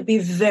could be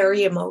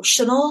very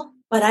emotional.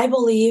 But I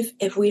believe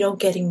if we don't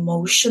get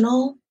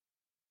emotional,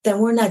 then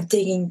we're not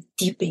digging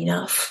deep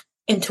enough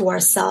into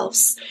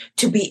ourselves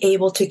to be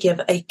able to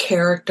give a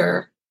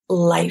character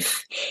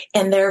life.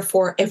 And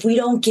therefore, if we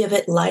don't give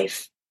it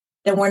life,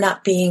 then we're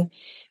not being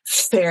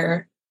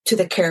fair to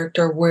the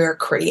character we're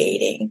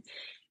creating.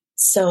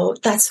 So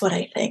that's what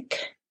I think.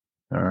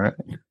 All right.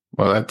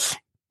 Well, that's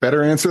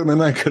better answer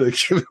than I could have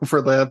given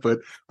for that, but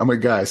I'm a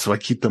guy, so I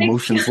keep the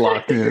emotions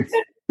locked in.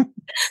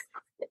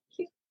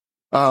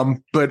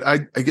 But I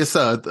guess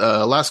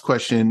last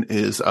question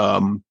is,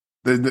 I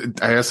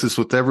ask this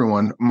with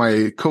everyone.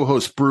 My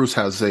co-host Bruce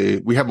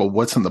we have a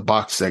What's in the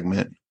Box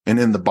segment, and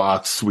in the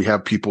box we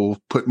have people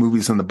put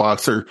movies in the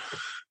box, or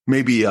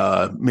maybe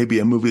a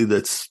movie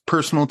that's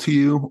personal to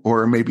you,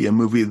 or maybe a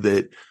movie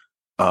that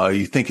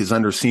you think is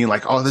underseen,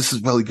 like, oh, this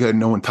is really good,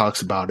 no one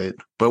talks about it.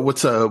 But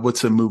what's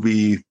a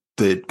movie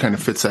that kind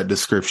of fits that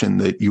description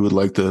that you would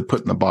like to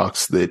put in the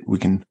box that we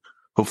can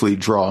hopefully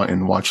draw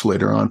and watch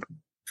later on?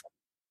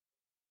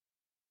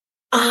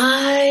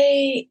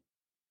 I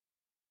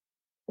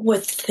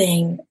would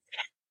think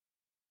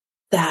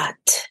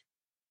that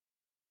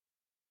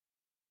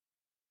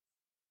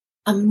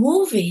a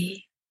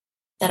movie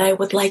that I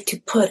would like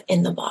to put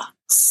in the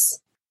box,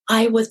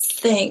 I would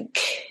think,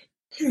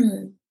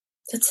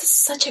 that's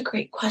such a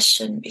great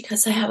question,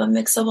 because I have a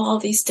mix of all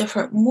these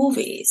different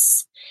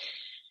movies.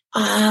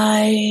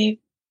 I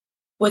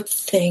would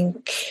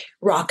think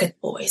Rocket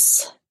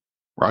Boys.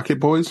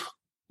 Rocket Boys?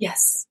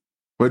 Yes.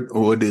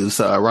 What is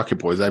Rocket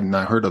Boys? I've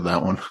not heard of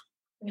that one.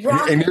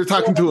 And you're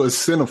talking to a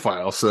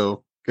cinephile,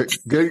 so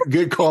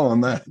good call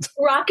on that.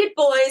 Rocket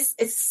Boys,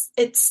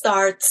 it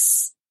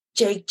starts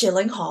Jake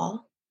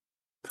Gyllenhaal.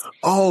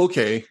 Oh,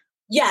 okay.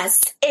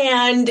 Yes,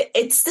 and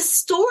it's the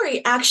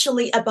story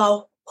actually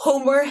about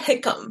Homer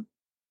Hickam.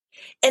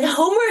 And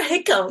Homer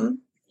Hickam,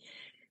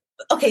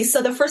 okay,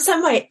 so the first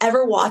time I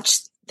ever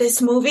watched this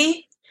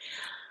movie,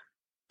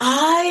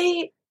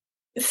 I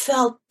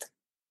felt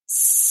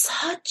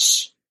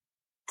such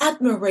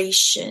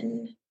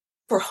admiration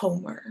for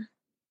Homer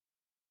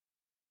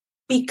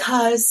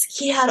because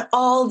he had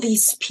all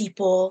these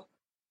people,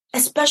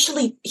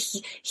 especially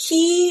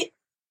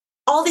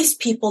all these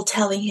people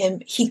telling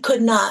him he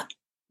could not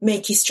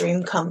make his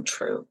dream come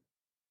true.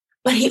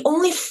 But he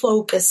only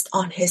focused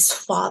on his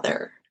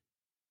father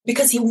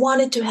because he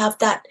wanted to have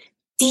that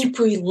deep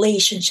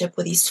relationship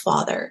with his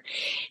father.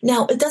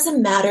 Now, it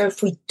doesn't matter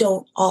if we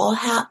don't all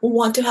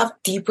want to have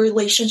deep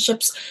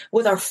relationships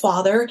with our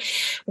father.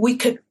 We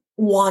could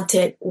want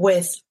it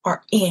with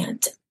our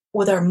aunt,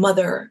 with our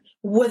mother,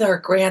 with our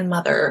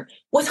grandmother,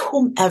 with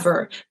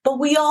whomever. But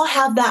we all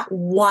have that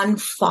one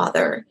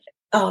father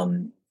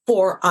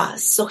for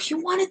us. So he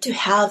wanted to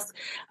have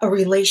a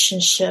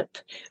relationship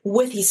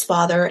with his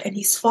father, and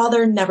his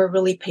father never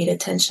really paid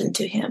attention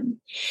to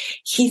him.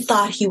 He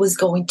thought he was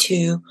going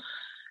to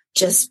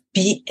just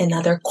be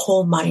another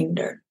coal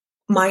miner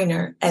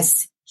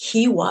as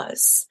he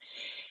was.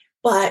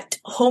 But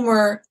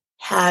Homer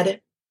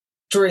had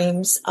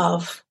dreams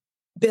of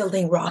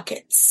building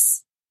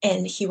rockets,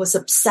 and he was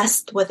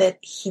obsessed with it.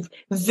 He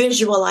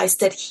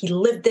visualized it. He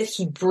lived it.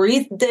 He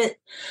breathed it.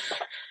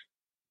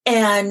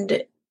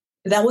 And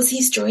that was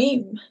his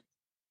dream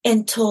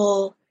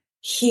until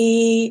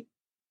he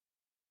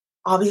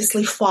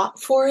obviously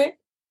fought for it,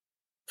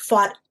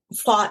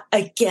 fought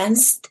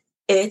against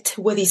it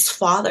with his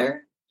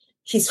father.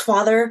 His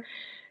father,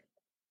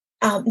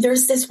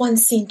 there's this one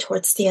scene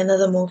towards the end of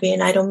the movie,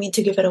 and I don't mean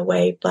to give it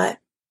away, but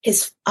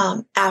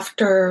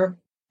after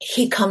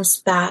he comes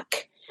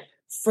back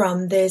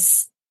from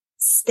this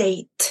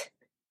state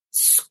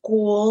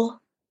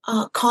school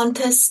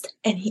contest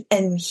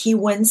and he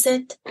wins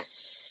it,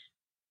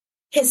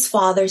 his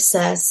father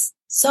says,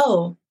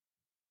 "So,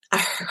 I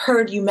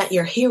heard you met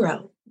your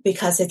hero,"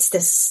 because it's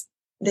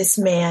this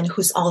man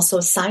who's also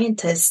a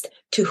scientist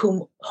to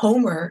whom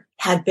Homer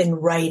had been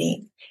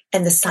writing,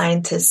 and the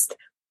scientist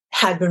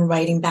had been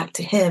writing back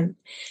to him.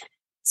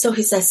 So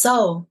he says,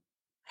 "So,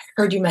 I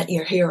heard you met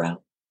your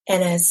hero."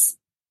 And as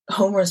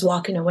Homer's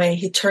walking away,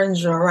 he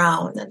turns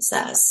around and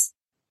says,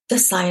 "The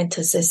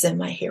scientist isn't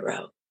my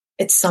hero.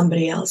 It's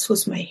somebody else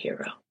who's my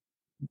hero,"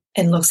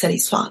 and looks at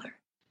his father.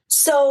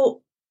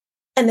 So,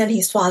 and then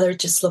his father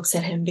just looks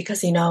at him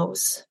because he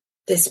knows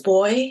this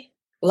boy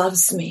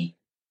loves me.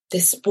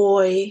 This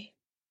boy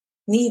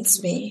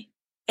needs me.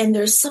 And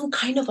there's some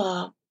kind of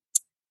a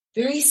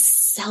very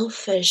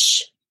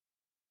selfish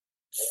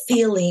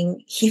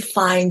feeling he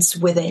finds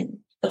within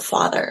the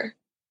father.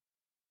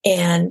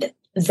 And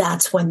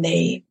that's when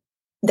they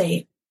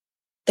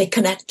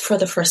connect for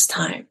the first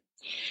time.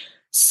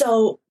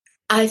 So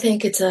I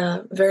think it's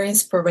a very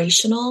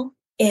inspirational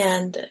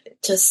and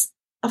just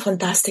a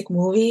fantastic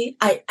movie.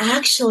 I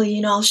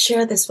actually, I'll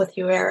share this with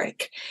you,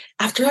 Eric.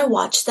 After I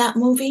watched that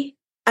movie,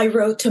 I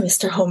wrote to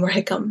Mr. Homer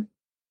Hickam,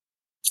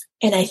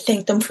 and I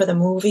thanked them for the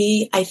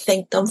movie. I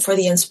thanked them for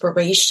the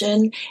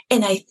inspiration,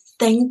 and I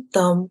thanked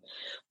them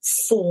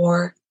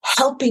for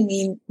helping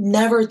me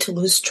never to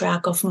lose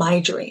track of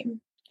my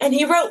dream. And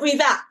he wrote me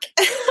back.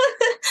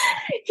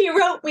 He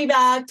wrote me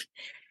back.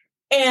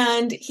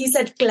 And he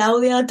said,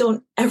 "Claudia,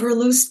 don't ever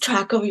lose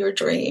track of your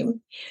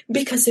dream,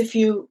 because if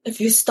you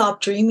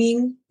stop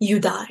dreaming, you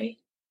die.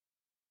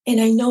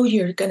 And I know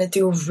you're going to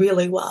do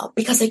really well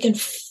because I can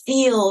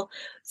feel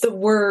the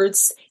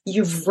words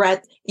you've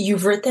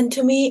written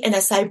to me. And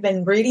as I've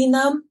been reading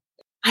them,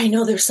 I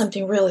know there's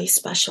something really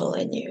special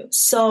in you."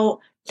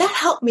 So that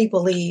helped me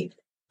believe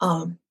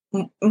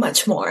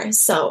much more.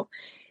 So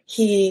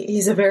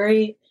he's a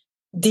very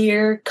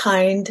dear,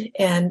 kind,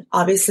 and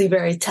obviously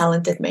very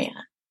talented man.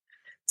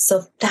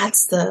 So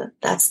that's the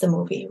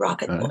movie,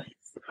 Rocket Boys.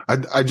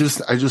 I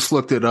just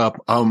looked it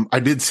up. I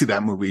did see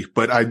that movie,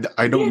 but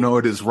I don't know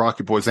it as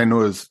Rocket Boys. I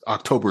know it as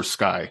October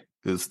Sky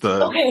is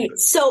the. Okay,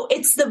 so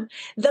it's the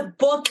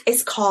book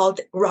is called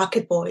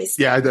Rocket Boys.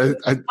 Yeah,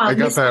 I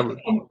got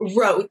that.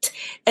 Wrote,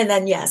 and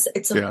then yes,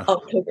 it's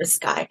October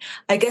Sky.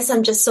 I guess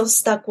I'm just so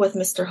stuck with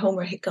Mr.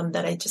 Homer Hickam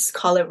that I just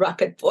call it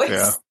Rocket Boys.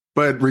 Yeah.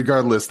 But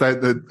regardless, I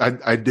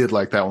did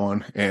like that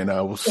one, and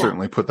I will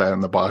certainly put that in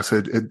the box.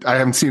 I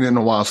haven't seen it in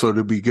a while, so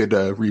it'll be good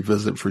to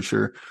revisit for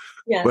sure.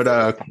 Yes.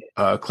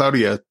 But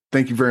Claudia,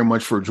 thank you very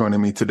much for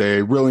joining me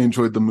today. Really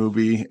enjoyed the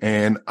movie,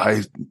 and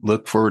I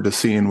look forward to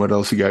seeing what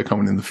else you got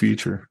coming in the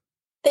future.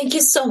 Thank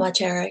you so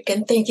much, Eric,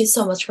 and thank you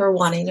so much for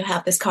wanting to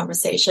have this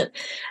conversation.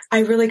 I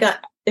really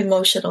got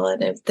emotional,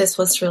 and this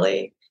was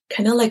really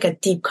kind of like a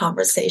deep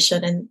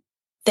conversation, and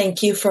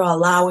thank you for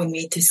allowing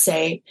me to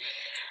say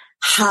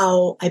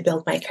how I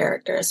build my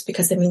characters,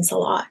 because it means a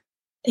lot.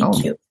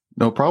 Thank you.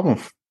 No problem.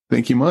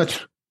 Thank you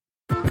much.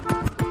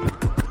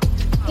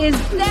 Is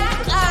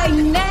that a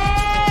nest?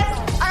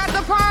 I got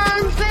the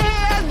perms, the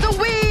hair, the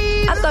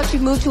weave. I thought you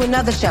moved to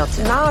another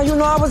shelter. Nah,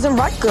 I was in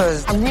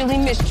Rutgers. I really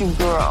missed you,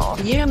 girl.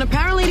 Yeah, and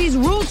apparently these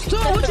roots too.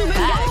 What you been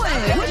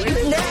doing? What you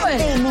been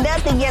doing?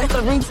 Nothing against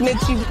the roots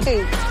that you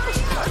do.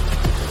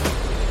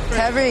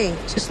 Terry,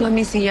 just let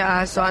me see your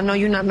eyes so I know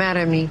you're not mad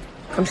at me.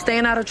 I'm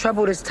staying out of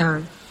trouble this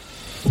time.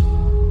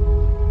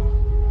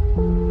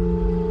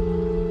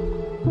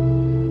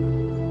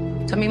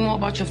 me more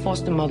about your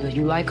foster mother.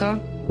 You like her?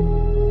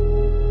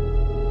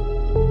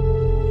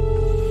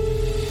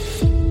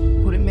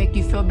 Would it make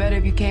you feel better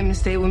if you came and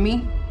stayed with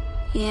me?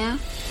 Yeah.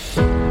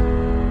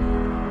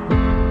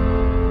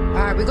 All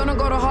right, we're gonna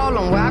go to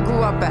Harlem, where I grew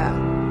up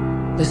at.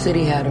 The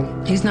city had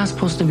him. He's not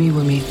supposed to be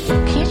with me.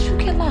 Can't you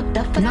get locked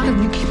up for Not that?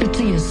 if you keep it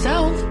to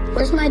yourself.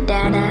 Where's my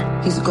dad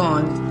at? He's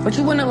gone. But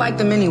you wouldn't have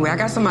liked him anyway. I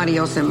got somebody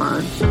else in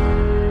mind.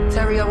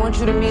 Terry, I want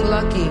you to meet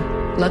Lucky.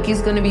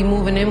 Lucky's gonna be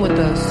moving in with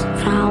us.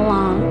 For how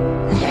long?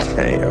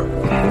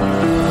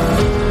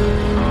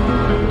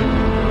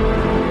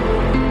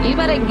 You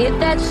better get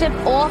that chip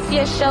off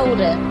your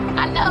shoulder.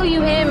 I know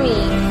you hear me.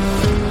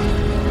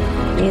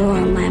 You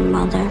are my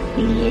mother.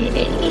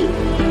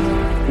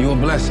 You a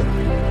blessing.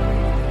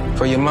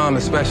 For your mom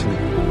especially.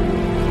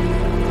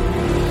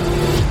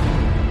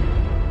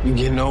 You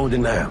getting older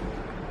now.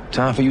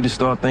 Time for you to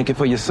start thinking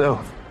for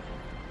yourself.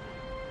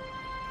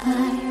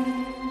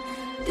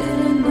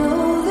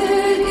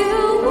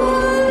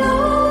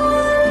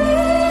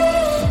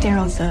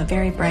 Daryl's a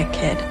very bright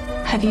kid.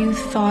 Have you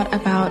thought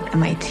about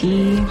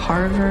MIT,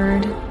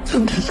 Harvard?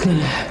 Something's gonna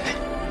happen.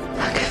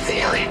 I can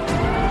feel it.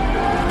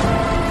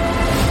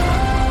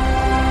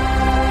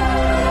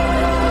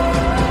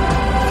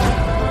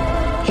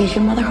 Is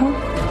your mother home?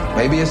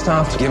 Maybe it's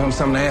time to give him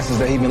some of the answers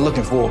that he's been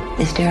looking for.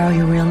 Is Daryl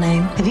your real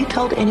name? Have you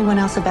told anyone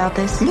else about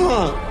this?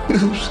 Mom,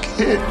 I'm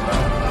scared.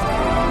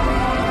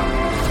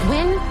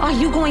 When are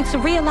you going to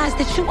realize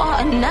that you are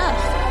enough?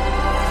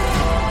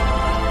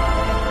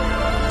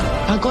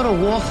 I go to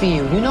war for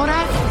you. You know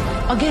that?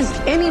 Against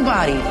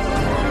anybody.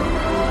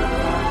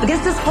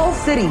 Against this whole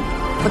city.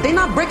 But they're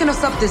not breaking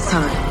us up this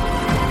time.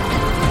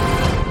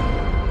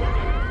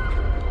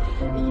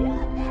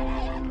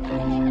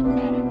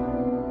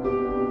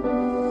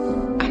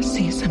 I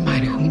see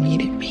somebody who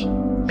needed me.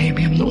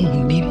 Maybe I'm the one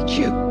who needed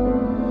you.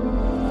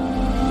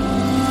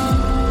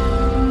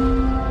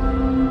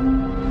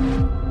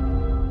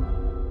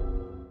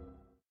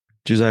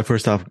 Josiah,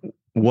 first off,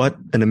 what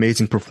an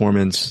amazing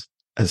performance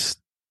as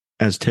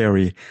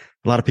Terry.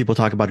 A lot of people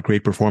talk about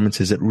great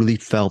performances. It really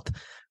felt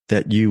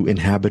that you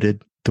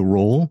inhabited the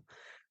role.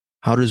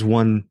 How does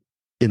one,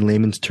 in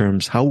layman's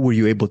terms, how were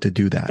you able to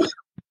do that?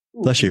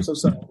 Bless you. So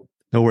sorry.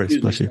 No worries.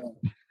 Excuse Bless me. you.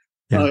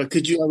 Yeah.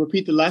 Could you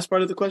repeat the last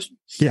part of the question?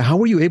 Yeah. How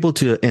were you able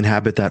to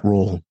inhabit that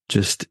role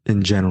just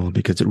in general?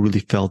 Because it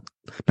really felt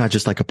not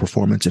just like a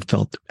performance. It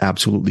felt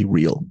absolutely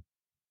real.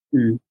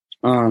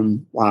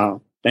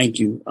 Wow. Thank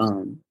you.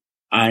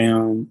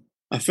 I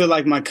feel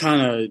like my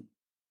kind of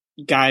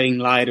guiding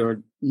light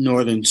or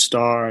northern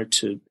star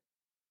to,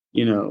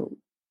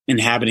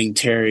 inhabiting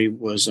Terry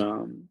was,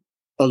 a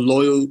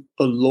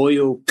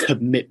loyal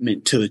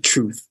commitment to the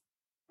truth.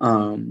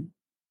 And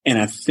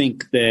I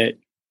think that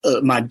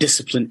my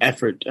disciplined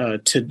effort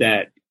to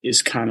that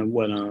is kind of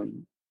what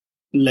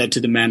led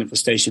to the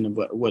manifestation of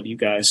what you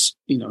guys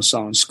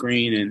saw on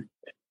screen. And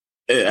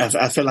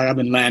I feel like I've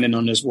been landing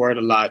on this word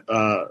a lot.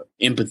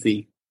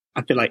 Empathy.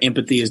 I feel like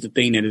empathy is the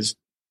thing that is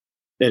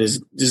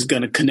just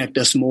going to connect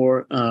us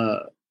more,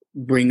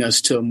 bring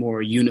us to a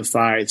more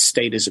unified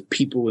state as a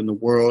people in the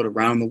world,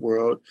 around the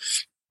world.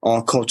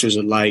 All cultures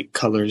alike,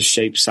 colors,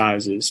 shapes,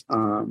 sizes.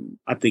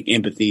 I think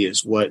empathy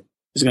is what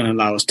is going to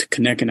allow us to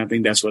connect. And I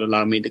think that's what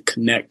allowed me to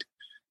connect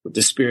with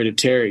the spirit of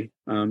Terry.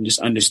 Just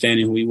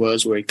understanding who he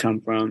was, where he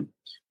come from,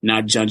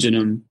 not judging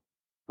him,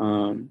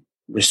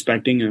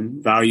 respecting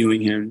him, valuing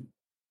him,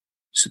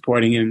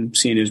 supporting him,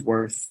 seeing his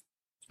worth.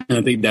 And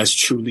I think that's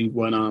truly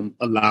what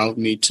allowed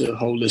me to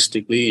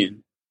holistically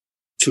and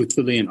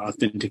truthfully and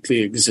authentically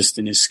exist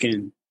in his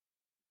skin.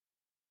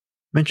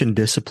 Mentioned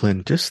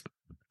discipline.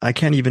 I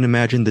can't even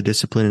imagine the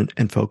discipline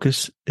and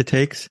focus it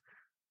takes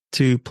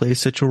to play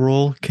such a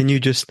role. Can you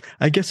just,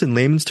 I guess in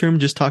layman's terms,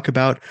 just talk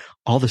about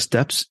all the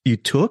steps you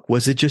took?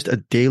 Was it just a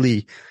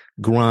daily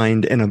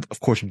grind and of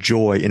course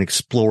joy in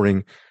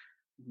exploring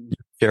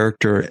your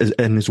character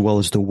and as well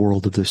as the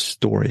world of this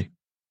story?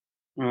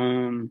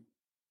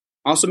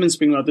 Also been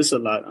speaking about this a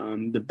lot.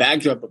 The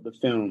backdrop of the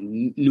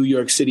film, New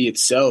York City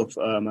itself,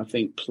 I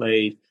think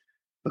played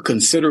a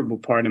considerable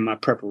part in my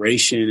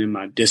preparation and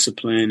my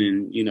discipline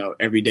and,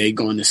 every day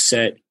going to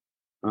set.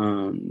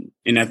 And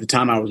at the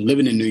time I was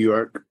living in New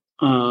York,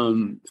 a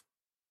lot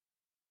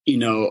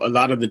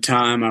of the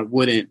time I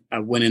wouldn't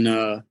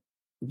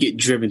get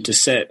driven to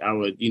set. I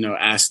would,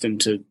 ask them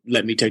to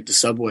let me take the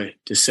subway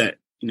to set,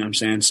 you know what I'm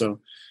saying? So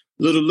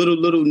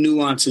little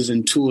nuances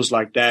and tools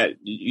like that,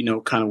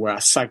 kind of where I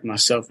psyched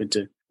myself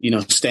into,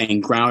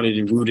 staying grounded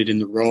and rooted in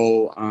the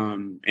role,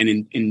 and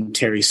in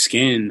Terry's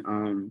skin,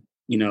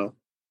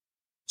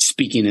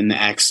 speaking in the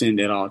accent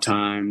at all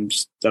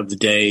times of the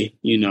day,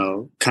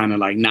 kind of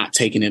like not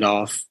taking it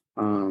off,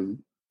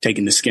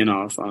 taking the skin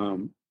off.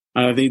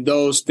 I think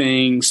those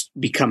things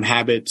become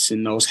habits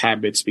and those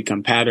habits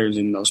become patterns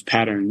and those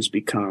patterns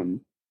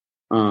become,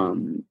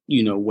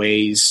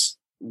 ways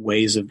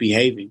of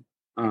behaving.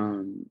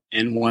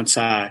 And once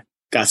I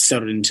got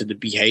settled into the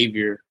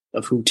behavior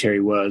of who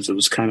Terry was, it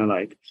was kind of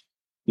like,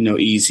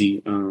 easy,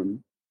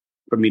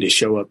 for me to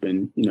show up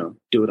and,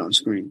 do it on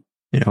screen.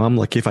 I'm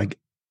lucky if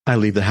I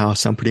leave the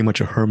house. I'm pretty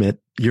much a hermit.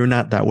 You're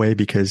not that way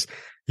because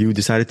you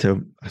decided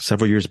to,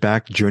 several years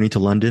back, journey to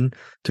London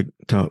to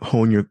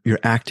hone your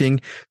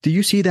acting. Do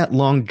you see that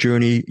long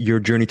journey, your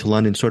journey to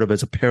London, sort of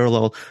as a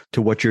parallel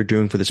to what you're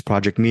doing for this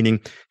project?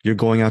 Meaning you're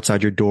going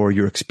outside your door,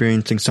 you're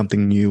experiencing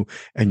something new,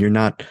 and you're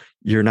not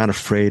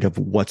afraid of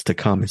what's to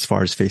come as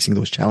far as facing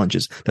those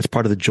challenges. That's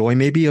part of the joy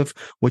maybe of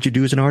what you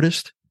do as an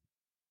artist?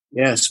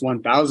 Yes,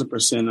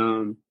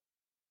 1000%.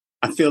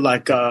 I feel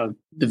like the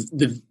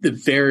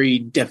very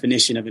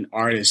definition of an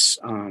artist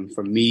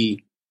for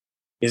me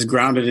is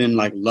grounded in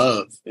like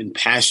love and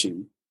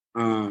passion.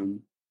 And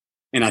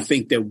I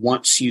think that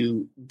once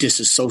you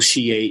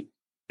disassociate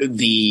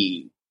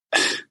the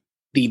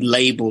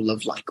label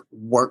of like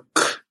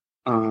work,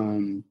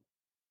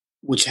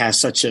 which has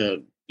such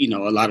a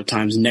lot of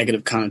times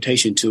negative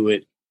connotation to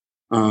it,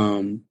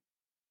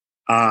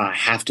 I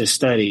have to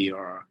study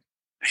or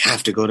I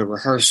have to go to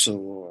rehearsal,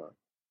 or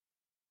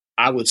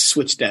I would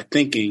switch that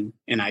thinking,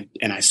 and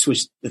I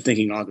switch the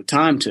thinking all the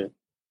time to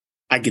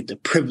I get the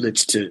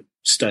privilege to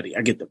study.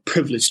 I get the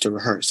privilege to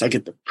rehearse. I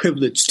get the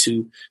privilege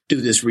to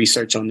do this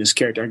research on this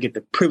character. I get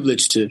the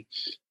privilege to,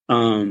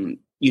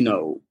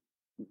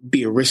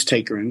 be a risk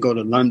taker and go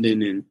to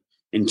London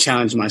and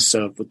challenge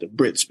myself with the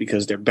Brits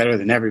because they're better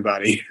than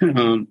everybody.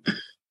 And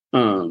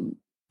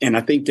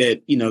I think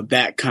that,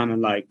 that kind of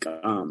like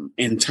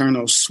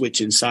internal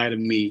switch inside of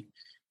me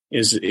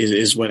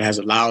is what has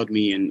allowed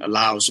me and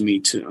allows me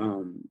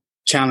to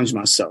challenge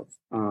myself.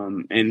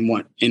 And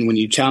when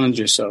you challenge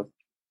yourself,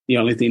 the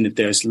only thing that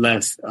there's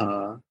left,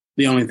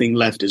 the only thing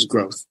left is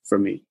growth for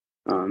me.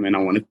 And I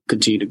want to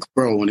continue to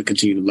grow, I want to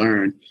continue to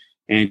learn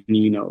and,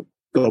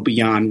 go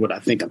beyond what I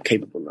think I'm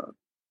capable of.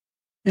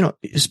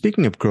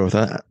 Speaking of growth,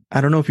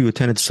 I don't know if you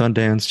attended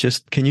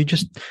Sundance. Can you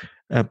just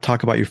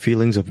talk about your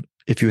feelings of,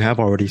 if you have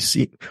already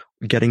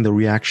getting the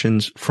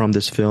reactions from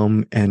this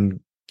film and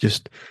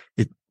just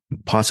it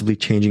possibly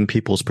changing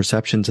people's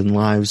perceptions and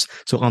lives.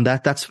 So on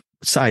that's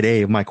side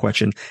A of my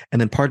question. And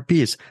then part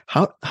B is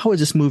how has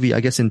this movie, I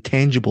guess, in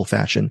tangible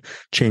fashion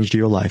changed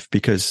your life?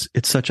 Because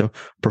it's such a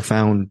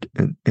profound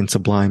and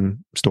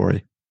sublime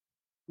story.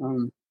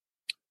 Well,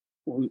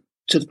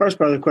 to the first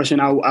part of the question,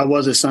 I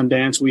was at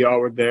Sundance. We all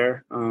were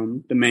there.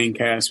 The main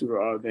cast, we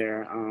were all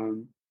there.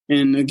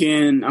 And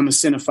again, I'm a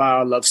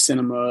cinephile, love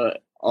cinema,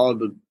 all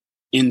the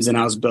ins and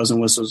outs, bells and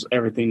whistles,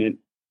 everything that,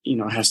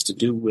 has to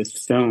do with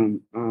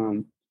film.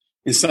 And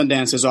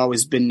Sundance has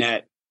always been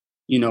that,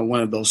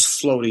 one of those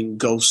floating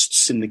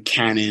ghosts in the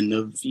canon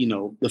of,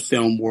 the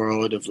film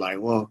world of like,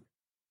 well,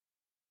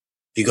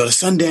 if you go to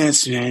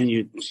Sundance, man,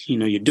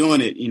 you're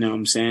doing it, you know what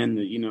I'm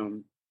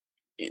saying?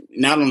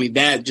 Not only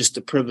that, just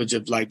the privilege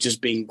of like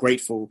just being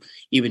grateful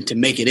even to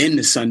make it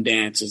into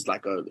Sundance is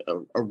like a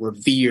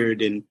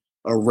revered and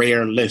a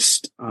rare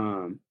list.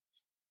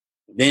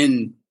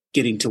 Then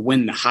getting to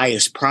win the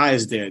highest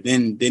prize there,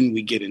 then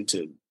we get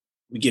into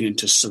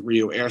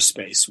surreal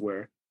airspace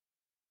where,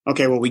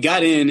 okay, well, we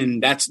got in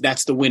and that's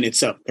the win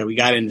itself. Okay, we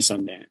got into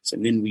Sundance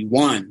and then we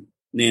won.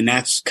 And then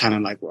that's kind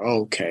of like,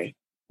 well, okay,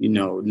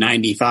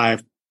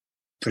 95%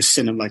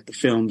 of like the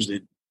films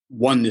that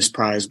won this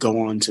prize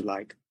go on to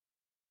like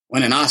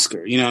win an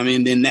Oscar, you know what I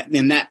mean?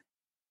 Then that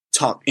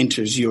talk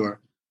enters your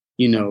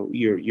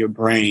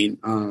brain.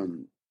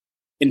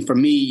 And for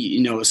me,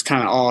 it's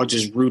kind of all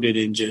just rooted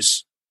in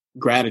just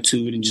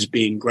gratitude and just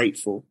being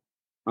grateful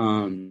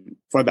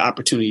for the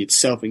opportunity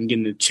itself and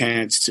getting the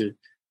chance to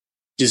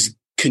just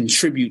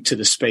contribute to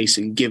the space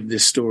and give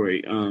this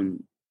story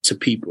to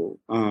people.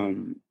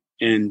 And,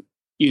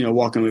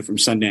 walking away from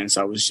Sundance,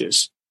 I was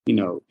just,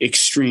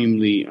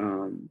 extremely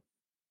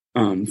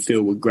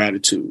filled with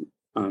gratitude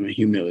and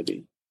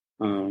humility.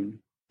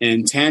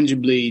 And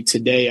tangibly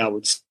today, I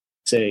would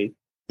say,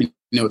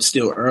 it's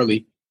still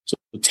early. So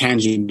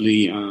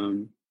tangibly,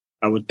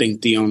 I would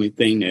think the only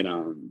thing that,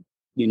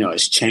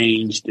 has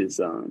changed is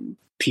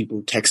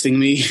people texting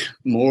me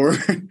more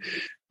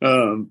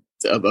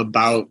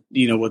about,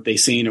 what they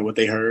seen or what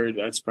they heard.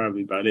 That's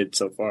probably about it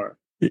so far.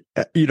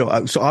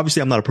 So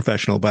obviously I'm not a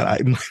professional,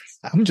 but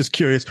I'm just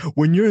curious,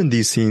 when you're in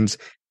these scenes,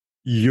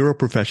 you're a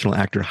professional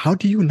actor. How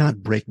do you not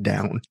break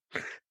down?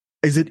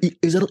 Is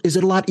it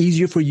a lot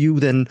easier for you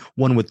than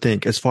one would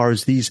think as far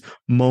as these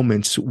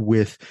moments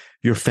with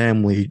your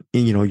family,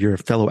 your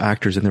fellow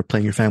actors and they're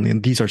playing your family?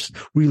 And these are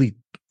really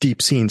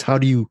deep scenes. How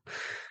do you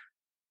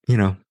do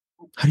that?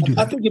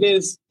 I think it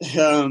is.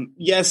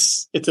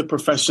 Yes, it's a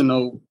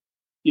professional,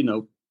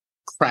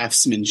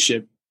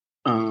 craftsmanship.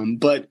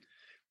 But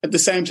at the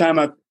same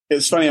time,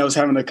 it's funny. I was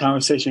having a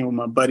conversation with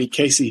my buddy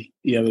Casey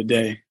the other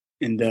day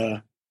and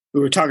we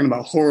were talking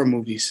about horror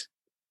movies.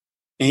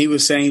 And he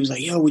was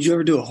like, yo, would you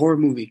ever do a horror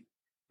movie?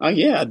 Oh,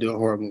 yeah, I'd do a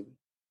horror movie.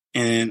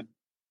 And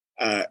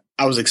I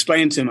was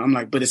explaining to him, I'm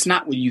like, but it's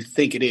not what you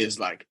think it is.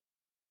 Like,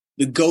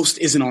 the ghost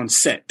isn't on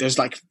set. There's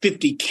like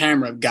 50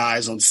 camera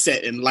guys on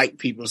set and light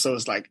people. So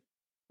it's like,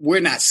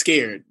 we're not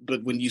scared.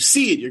 But when you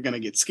see it, you're going to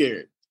get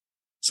scared.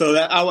 So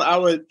that I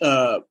would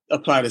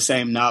apply the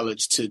same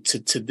knowledge to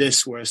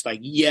this, where it's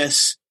like,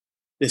 yes,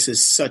 this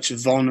is such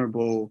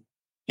vulnerable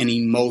an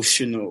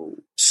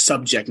emotional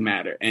subject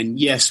matter. And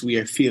yes, we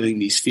are feeling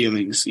these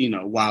feelings,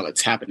 while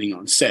it's happening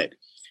on set.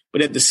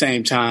 But at the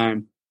same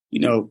time,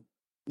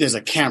 there's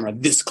a camera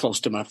this close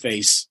to my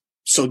face.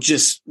 So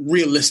just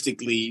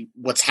realistically,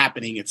 what's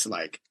happening, it's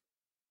like,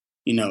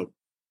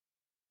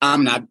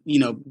 I'm not,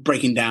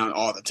 breaking down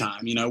all the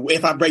time.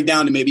 If I break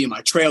down, it may be in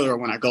my trailer or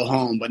when I go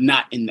home, but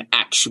not in the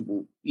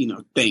actual,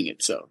 thing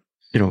itself.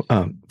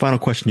 Final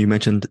question. You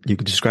mentioned you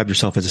could describe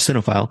yourself as a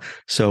cinephile.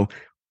 So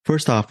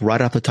first off,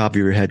 right off the top of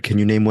your head, can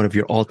you name one of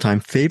your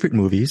all-time favorite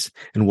movies?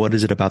 And what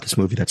is it about this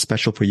movie that's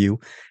special for you?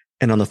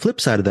 And on the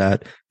flip side of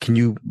that, can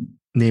you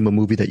name a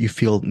movie that you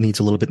feel needs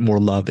a little bit more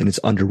love and is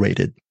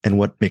underrated? And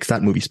what makes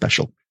that movie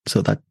special?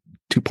 So that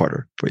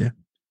two-parter for you.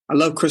 I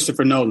love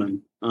Christopher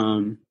Nolan.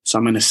 So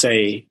I'm going to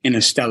say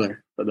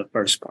Interstellar for the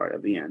first part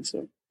of the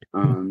answer.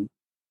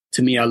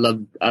 To me, I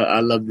love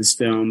this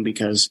film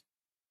because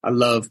I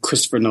love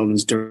Christopher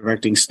Nolan's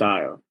directing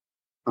style.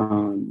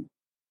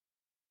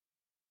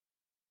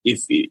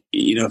 If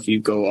you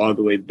go all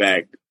the way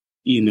back,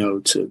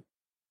 to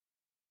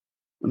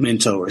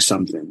Memento or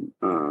something,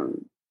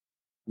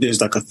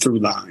 there's like a through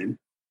line,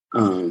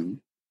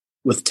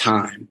 with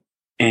time,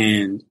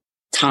 and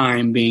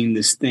time being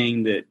this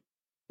thing that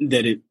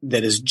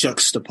is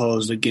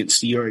juxtaposed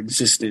against your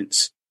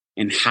existence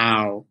and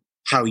how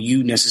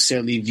you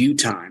necessarily view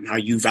time, how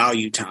you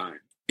value time,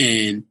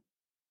 and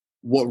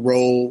what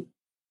role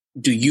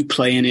do you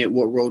play in it?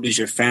 What role does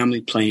your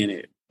family play in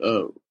it?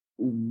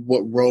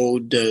 What role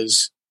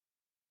does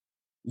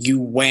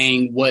you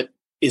weighing what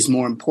is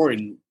more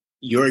important,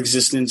 your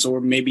existence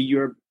or maybe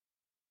your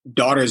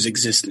daughter's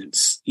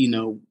existence,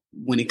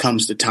 when it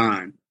comes to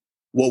time?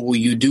 What will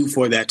you do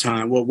for that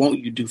time? What won't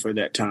you do for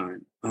that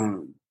time?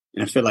 And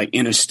I feel like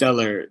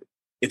Interstellar,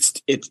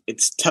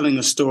 it's telling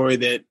a story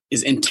that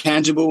is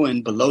intangible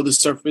and below the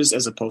surface,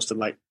 as opposed to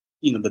like,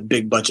 the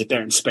big budget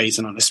there in space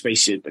and on a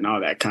spaceship and all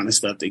that kind of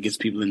stuff that gets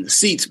people in the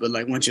seats. But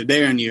like once you're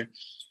there and you're,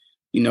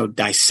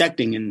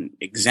 dissecting and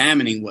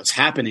examining what's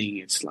happening,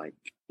 it's like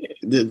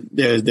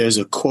there's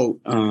a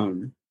quote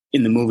in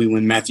the movie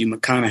when Matthew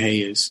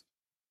McConaughey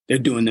they're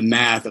doing the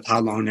math of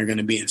how long they're going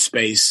to be in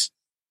space.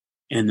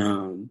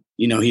 And,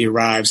 he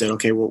arrives at,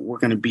 okay, well, we're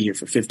going to be here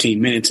for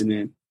 15 minutes. And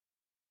then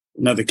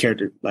another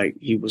character, like,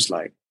 he was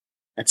like,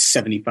 that's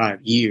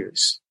 75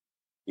 years.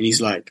 And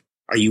he's like,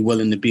 are you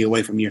willing to be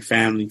away from your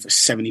family for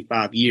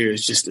 75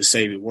 years just to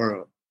save the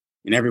world?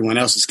 And everyone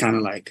else is kind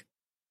of like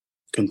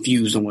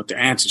confused on what their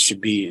answer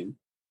should be. And,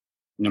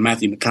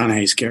 Matthew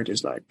McConaughey's character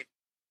is like,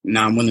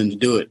 nah, I'm willing to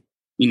do it,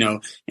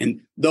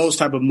 and those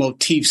type of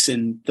motifs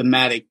and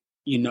thematic,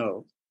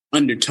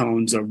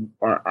 undertones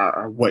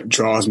are what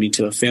draws me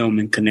to a film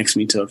and connects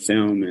me to a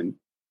film. And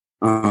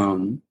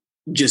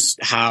just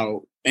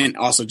how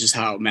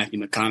Matthew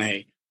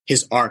McConaughey,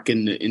 his arc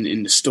in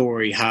the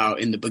story, how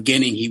in the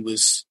beginning he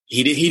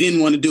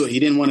didn't want to do it. He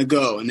didn't want to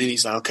go. And then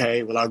he's like,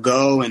 okay, well, I'll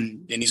go.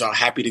 And then he's all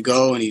happy to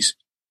go and he's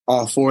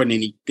all for it. And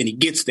then he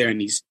gets there and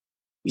he's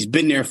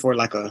been there for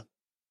like a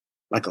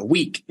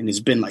week, and it's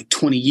been like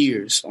 20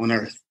 years on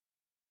Earth.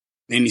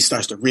 And then he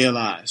starts to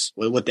realize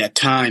what that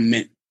time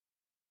meant,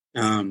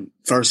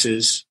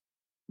 versus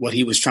what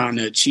he was trying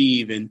to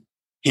achieve, and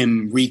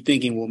him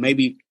rethinking, well,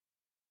 maybe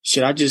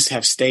should I just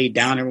have stayed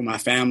down there with my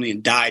family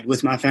and died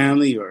with my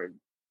family, or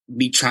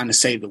be trying to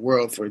save the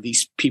world for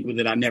these people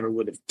that I never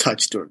would have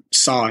touched or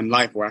saw in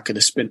life, where I could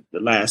have spent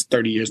the last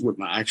 30 years with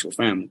my actual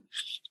family.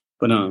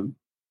 But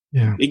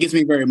yeah, it gets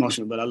me very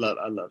emotional. But I love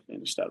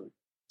Interstellar.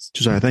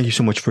 Josiah, thank you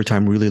so much for your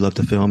time. Really loved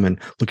the film, and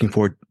looking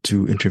forward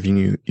to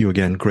interviewing you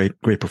again. Great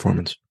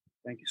performance.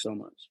 Thank you so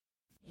much.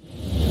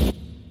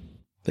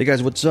 Hey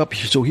guys, what's up?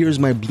 So here's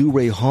my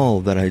Blu-ray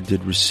haul that I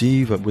did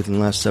receive within the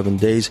last 7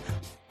 days.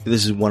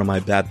 This is one of my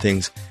bad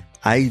things.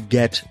 I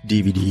get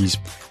DVDs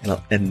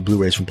and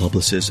Blu-rays from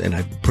Publicis, and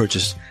I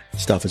purchase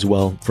stuff as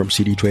well from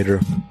CD Trader.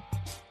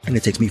 And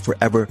it takes me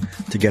forever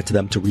to get to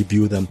them, to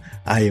review them.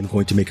 I am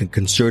going to make a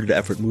concerted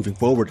effort moving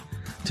forward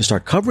to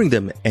start covering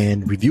them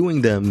and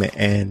reviewing them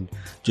and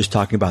just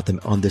talking about them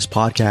on this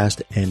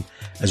podcast, and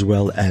as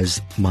well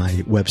as my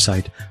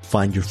website,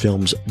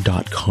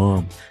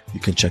 findyourfilms.com. You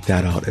can check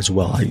that out as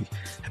well. I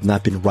have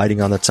not been writing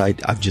on that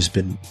site. I've just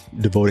been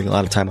devoting a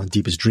lot of time on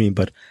Deepest Dream,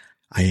 but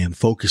I am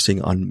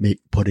focusing on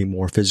putting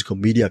more physical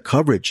media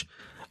coverage,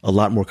 a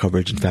lot more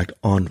coverage, in fact,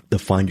 on the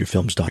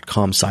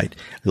findyourfilms.com site,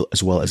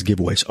 as well as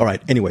giveaways. All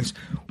right. Anyways,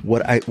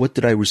 what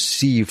did I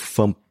receive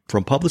from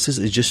Publicis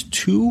is just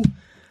 2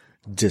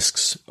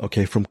 discs.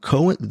 Okay. From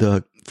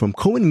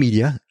Cohen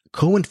Media,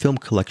 Cohen Film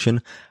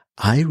Collection,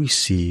 I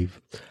received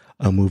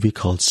a movie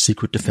called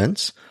Secret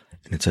Defense,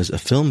 and it says a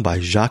film by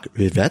Jacques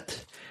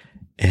Rivette.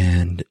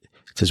 And it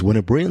says, when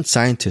a brilliant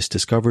scientist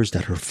discovers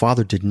that her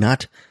father did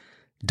not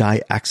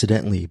die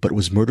accidentally, but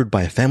was murdered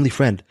by a family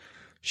friend,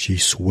 she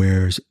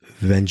swears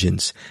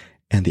vengeance.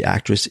 And the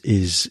actress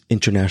is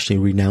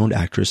internationally renowned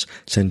actress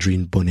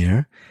Sandrine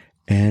Bonnaire.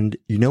 And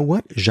you know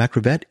what? Jacques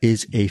Rivette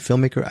is a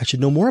filmmaker I should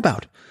know more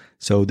about.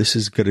 So this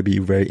is going to be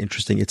very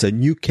interesting. It's a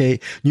new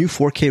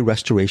 4K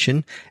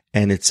restoration,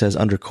 and it says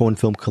under Cohen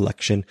Film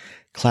Collection,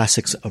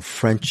 Classics of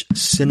French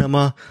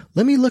Cinema.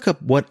 Let me look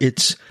up what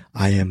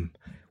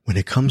when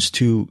it comes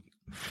to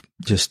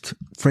just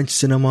French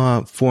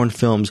cinema, foreign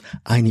films,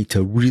 I need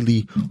to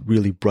really,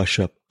 really brush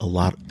up a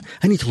lot.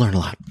 I need to learn a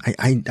lot.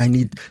 I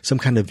need some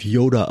kind of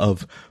Yoda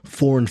of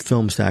foreign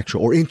films to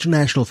actual, or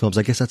international films.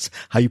 I guess that's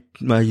how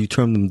you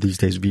term them these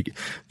days via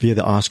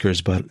the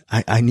Oscars. But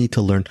I need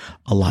to learn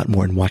a lot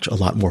more and watch a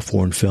lot more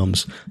foreign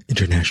films,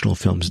 international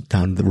films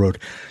down the road.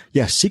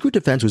 Yes, Secret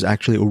Defense was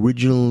actually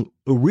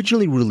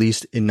originally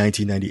released in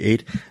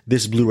 1998.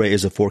 This Blu-ray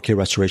is a 4K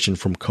restoration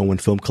from Cohen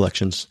Film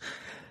Collection.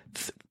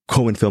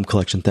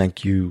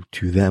 Thank you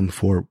to them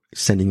for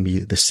sending me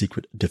the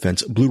Secret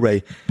Defense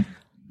Blu-ray.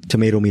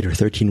 Tomato meter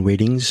 13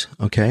 ratings.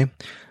 Okay.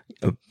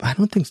 I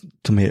don't think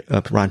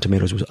Rotten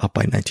Tomatoes was up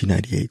by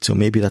 1998. So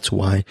maybe that's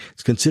why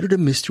it's considered a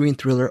mystery and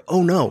thriller.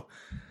 Oh no.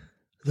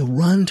 The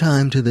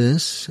runtime to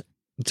this,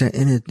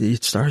 and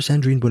it stars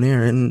Sandrine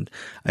Bonnaire, and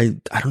I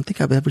don't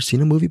think I've ever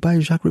seen a movie by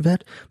Jacques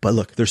Rivette. But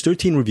look, there's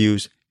 13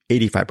 reviews,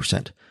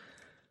 85%.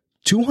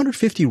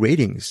 250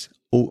 ratings,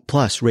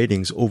 plus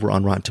ratings over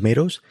on Rotten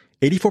Tomatoes,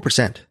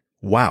 84%.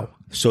 Wow.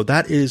 So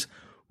that is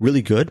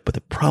really good. But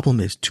the problem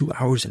is 2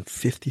 hours and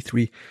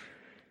 53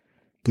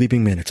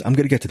 bleeping minutes. I'm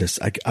going to get to this.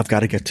 I've got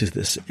to get to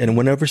this. And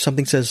whenever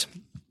something says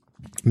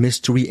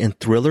mystery and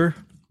thriller,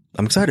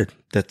 I'm excited.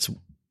 That's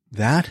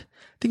that.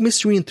 I think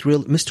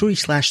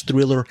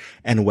mystery/thriller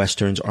and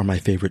Westerns are my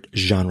favorite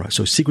genre.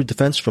 So Secret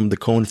Defense from the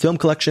Cohen Film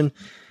Collection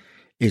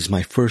is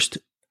my first,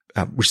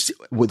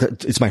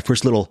 it's my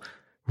first little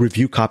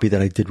review copy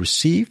that I did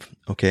receive.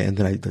 Okay. And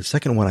then the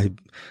second one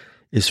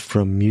is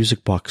from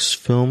Music Box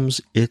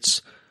Films.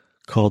 It's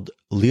called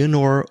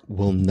Leonore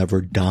Will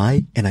Never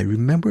Die. And I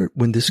remember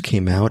when this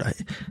came out,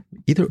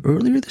 either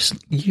earlier this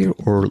year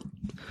or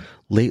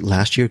late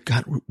last year,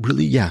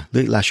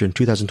 late last year in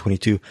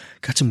 2022,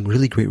 got some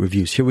really great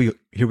reviews. Here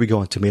we go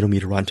on Tomato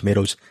Meter, Rotten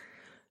Tomatoes,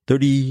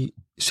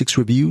 36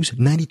 reviews,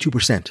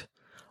 92%.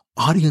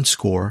 Audience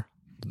score,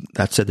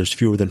 that said there's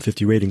fewer than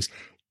 50 ratings,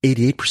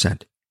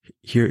 88%.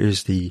 Here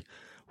is the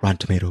Rotten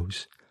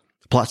Tomatoes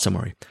plot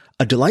summary.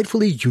 A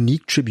delightfully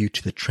unique tribute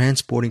to the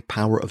transporting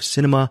power of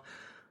cinema,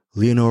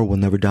 Leonore Will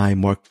Never Die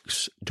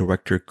marks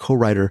director,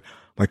 co-writer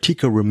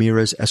Martika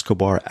Ramirez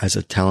Escobar as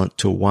a talent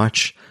to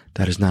watch.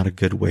 That is not a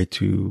good way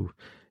to,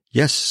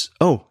 yes.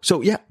 Oh,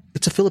 so yeah,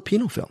 it's a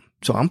Filipino film.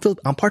 So I'm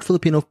part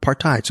Filipino, part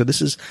Thai. So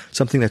this is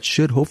something that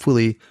should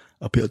hopefully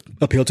appeal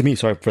to me.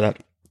 Sorry for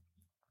that.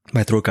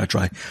 My throat got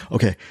dry.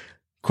 Okay.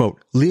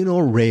 Quote,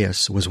 Leonor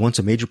Reyes was once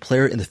a major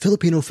player in the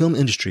Filipino film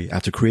industry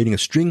after creating a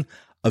string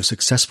of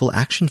successful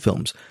action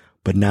films,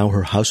 but now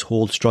her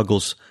household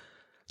struggles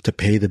to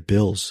pay the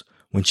bills.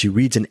 When she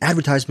reads an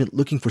advertisement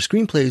looking for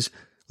screenplays,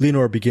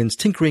 Leonor begins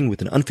tinkering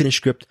with an unfinished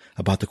script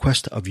about the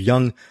quest of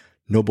young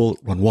noble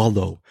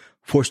Ronaldo,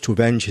 forced to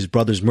avenge his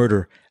brother's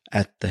murder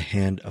at the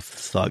hand of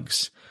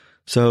thugs.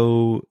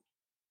 So,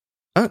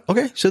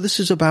 okay, so this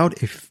is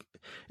about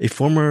a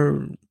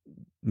former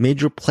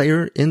major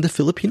player in the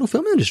Filipino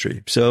film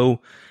industry.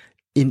 So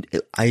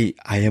I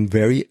am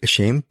very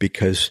ashamed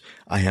because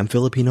I am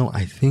Filipino.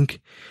 I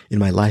think in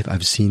my life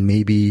I've seen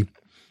maybe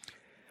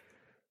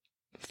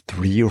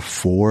 3 or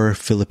 4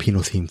 Filipino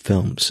themed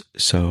films.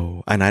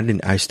 So,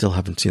 and I still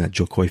haven't seen that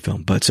Jokoy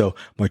film, but so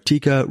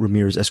Martika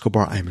Ramirez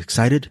Escobar, I'm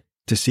excited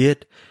to see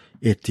it.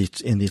 It's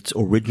in its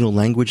original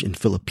language in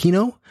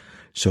Filipino.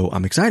 So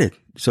I'm excited.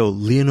 So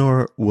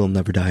Leonore Will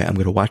Never Die. I'm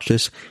going to watch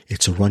this.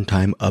 It's a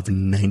runtime of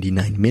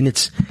 99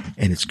 minutes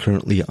and it's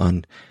currently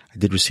on, I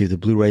did receive the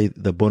Blu-ray.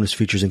 The bonus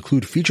features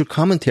include feature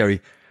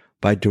commentary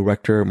by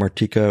director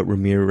Martika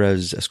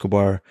Ramirez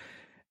Escobar.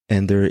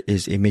 And there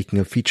is a making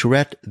of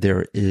featurette.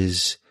 There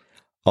is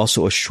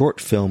also a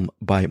short film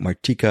by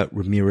Martika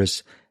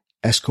Ramirez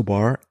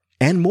Escobar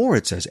and more.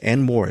 It says,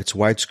 and more. It's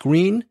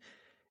widescreen,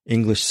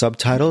 English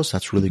subtitles.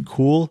 That's really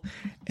cool.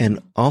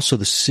 And also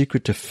the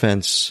Secret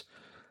Defense.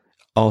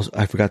 Also,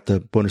 I forgot the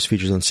bonus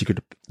features on Secret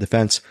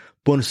Defense.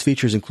 Bonus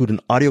features include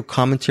an audio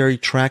commentary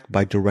track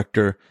by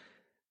director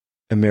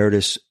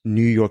emeritus,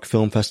 New York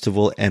Film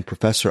Festival and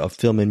professor of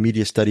film and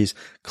media studies,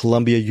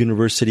 Columbia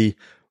University,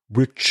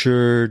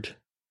 Richard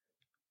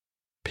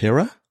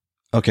Pera.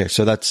 Okay,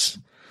 so that's,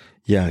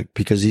 yeah,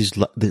 because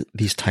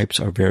these types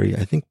are very,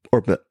 I think,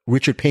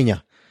 Richard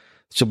Pena.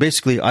 So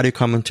basically audio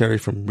commentary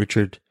from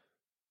Richard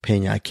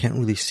Pena. I can't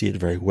really see it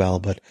very well,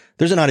 but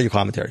there's an audio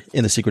commentary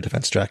in the Secret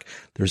Defense track.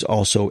 There's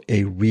also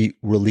a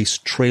re-release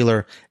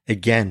trailer.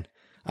 Again,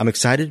 I'm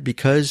excited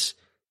because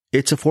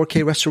it's a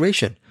 4K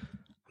restoration.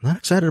 I'm not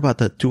excited about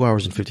the 2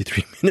 hours and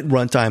 53 minute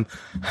runtime.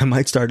 I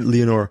might start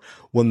Leonore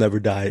Will Never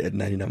Die at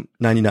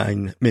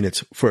 99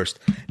 minutes first.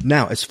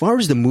 Now, as far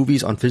as the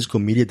movies on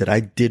physical media that I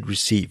did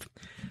receive,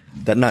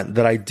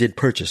 that I did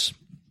purchase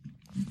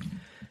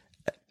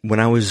when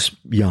I was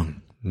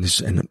young,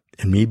 and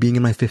me being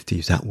in my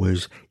 50s, that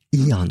was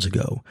eons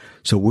ago.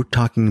 So we're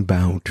talking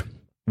about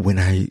when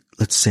I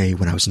was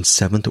in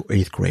 7th or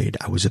 8th grade,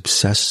 I was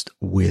obsessed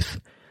with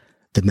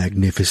The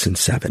Magnificent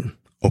Seven.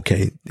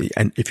 Okay.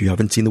 And if you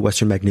haven't seen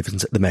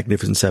the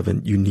Magnificent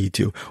Seven, you need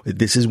to.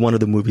 This is one of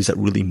the movies that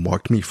really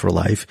marked me for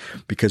life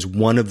because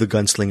one of the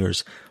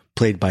gunslingers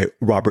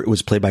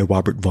was played by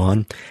Robert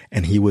Vaughn,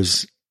 and he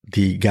was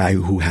the guy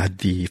who had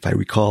if I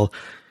recall,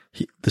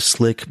 he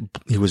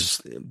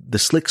was the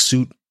slick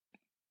suit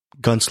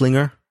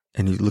gunslinger,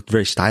 and he looked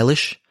very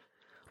stylish,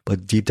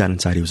 but deep down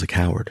inside he was a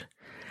coward.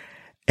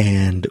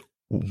 And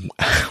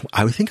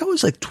I think I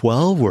was like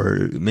 12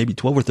 or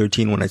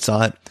 13 when I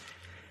saw it.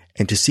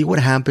 And to see what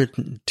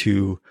happened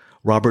to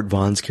Robert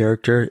Vaughn's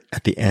character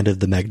at the end of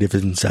the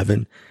Magnificent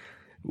Seven,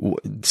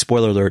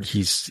 spoiler alert,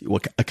 he's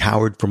a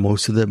coward for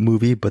most of the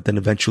movie, but then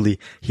eventually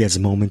he has a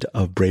moment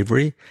of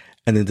bravery.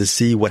 And then to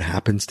see what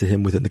happens to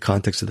him within the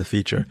context of the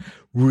feature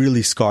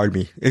really scarred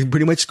me. It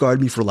pretty much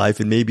scarred me for life.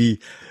 And maybe,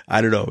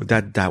 I don't know,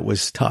 that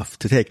was tough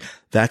to take.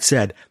 That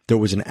said, there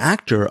was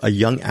a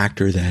young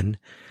actor then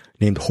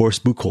named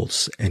Horst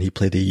Buchholz, and he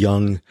played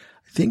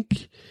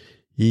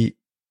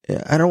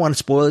I don't want to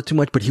spoil it too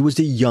much, but he was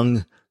the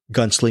young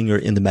gunslinger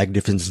in the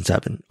Magnificent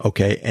Seven.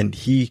 Okay. And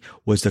he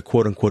was the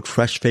quote unquote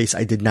fresh face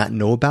I did not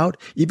know about.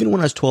 Even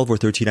when I was 12 or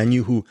 13, I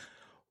knew who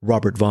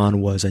Robert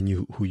Vaughn was. I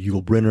knew who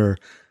Yul Brynner,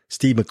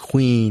 Steve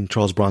McQueen,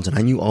 Charles Bronson.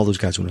 I knew all those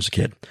guys when I was a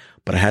kid,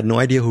 but I had no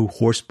idea who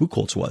Horst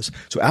Buchholz was.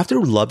 So after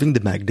loving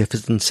the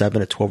Magnificent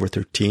Seven at 12 or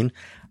 13,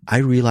 I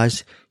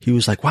realized he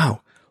was like,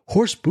 wow,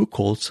 Horst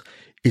Buchholz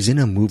is in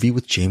a movie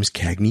with James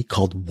Cagney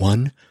called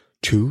 1,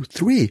 2,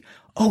 3.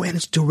 Oh, and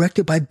it's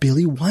directed by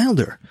Billy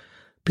Wilder.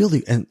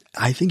 And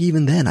I think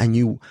even then I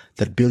knew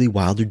that Billy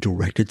Wilder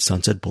directed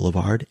Sunset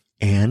Boulevard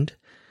and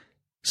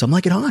Some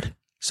Like It Hot.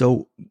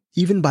 So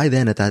even by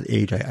then at that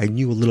age, I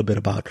knew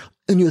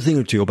a thing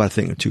or two about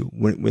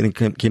when it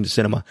came to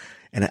cinema.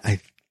 And I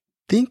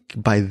think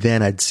by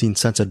then I'd seen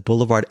Sunset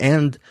Boulevard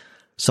and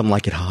Some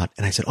Like It Hot.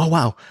 And I said, oh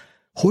wow,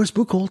 Horst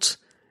Buchholz,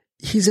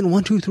 he's in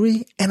 1, 2,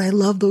 3. And I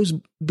love those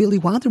Billy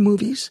Wilder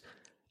movies.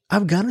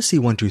 I've got to see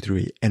 1, 2,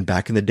 3. And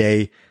back in the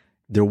day,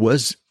 there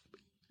was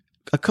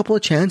a couple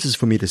of chances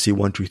for me to see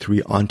 1, 2,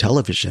 3 on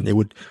television. It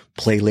would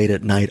play late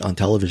at night on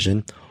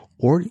television,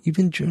 or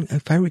even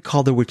if I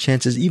recall, there were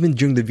chances even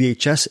during the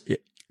VHS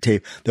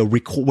tape.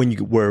 When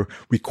you were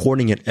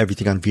recording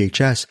everything on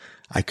VHS,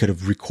 I could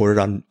have recorded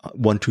on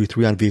 1, 2,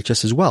 3 on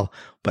VHS as well.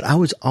 But I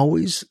was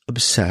always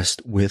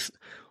obsessed with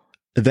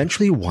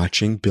eventually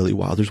watching Billy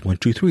Wilder's 1,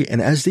 2, 3.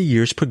 And as the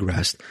years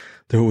progressed,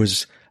 there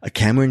was a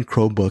Cameron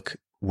Crowe book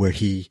where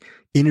he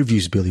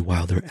interviews Billy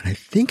Wilder, and I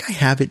think I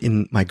have it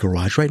in my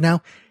garage right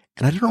now.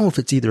 And I don't know if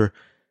it's either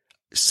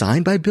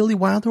signed by Billy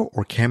Wilder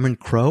or Cameron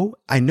Crowe.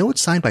 I know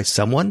it's signed by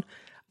someone.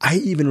 I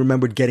even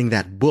remembered getting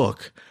that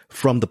book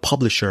from the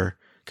publisher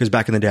because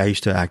back in the day I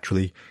used to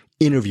actually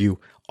interview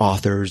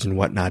authors and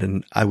whatnot,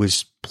 and I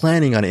was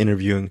planning on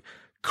interviewing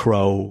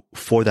Crowe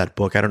for that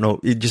book. I don't know.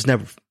 It just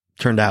never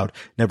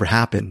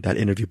happened, that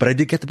interview, but I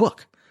did get the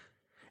book.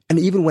 And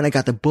even when I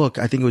got the book,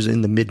 I think it was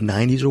in the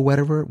mid-90s or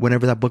whatever,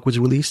 whenever that book was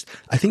released.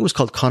 I think it was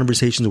called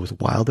Conversations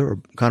with Wilder or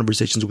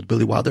Conversations with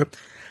Billy Wilder.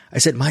 I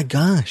said, my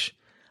gosh,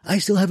 I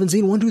still haven't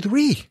seen 1, 2,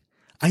 3.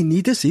 I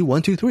need to see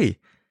 1, 2, 3.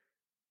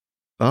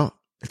 Well,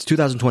 it's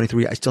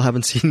 2023. I still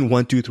haven't seen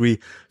 1, 2, 3.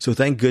 So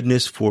thank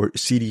goodness for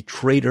CD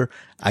Trader.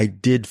 I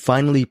did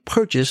finally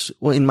purchase.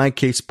 Well, in my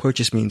case,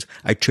 purchase means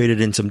I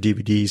traded in some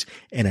DVDs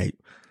and I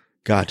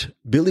got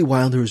Billy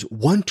Wilder's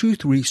 1, 2,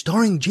 3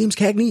 starring James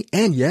Cagney.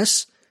 And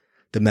yes,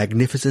 the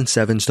Magnificent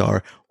Seven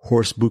star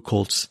Horst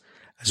Buchholz,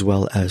 as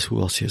well as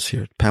who else is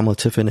here? Pamela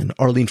Tiffin and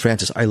Arlene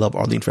Francis. I love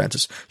Arlene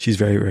Francis. She's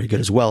very, very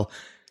good as well.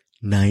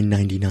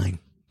 $9.99,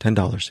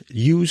 $10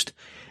 used.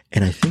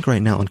 And I think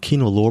right now on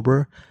Kino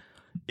Lorber,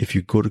 if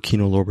you go to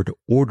Kino Lorber to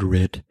order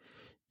it,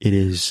 it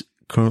is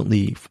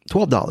currently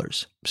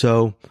 $12.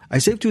 So I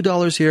saved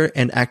 $2 here,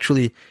 and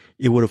actually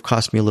it would have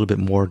cost me a little bit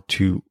more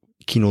to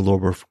Kino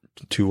Lorber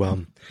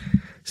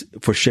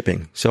for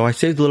shipping. So I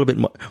saved a little bit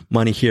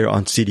money here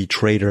on CD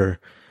Trader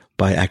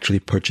by actually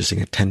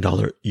purchasing a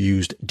 $10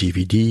 used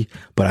DVD.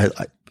 But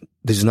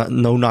this is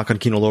no knock on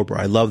Kino Lorber.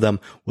 I love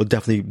them. A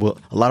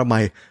lot of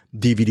my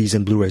DVDs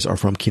and Blu-rays are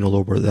from Kino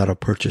Lorber that are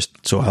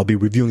purchased. So I'll be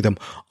reviewing them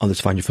on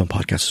this Find Your Film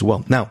podcast as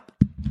well. Now,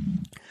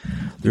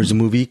 there's a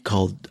movie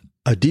called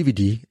a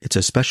DVD. It's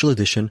a special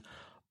edition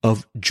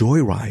of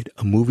Joyride,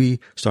 a movie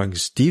starring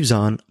Steve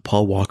Zahn,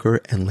 Paul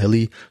Walker, and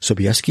Lily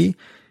Sobieski.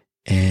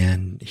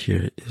 And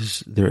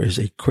there is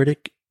a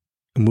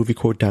movie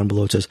quote down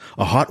below. It says,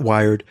 a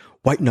hot-wired,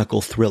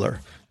 white-knuckle thriller.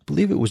 I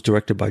believe it was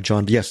directed by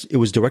it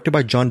was directed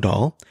by John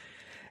Dahl.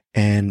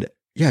 And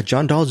yeah,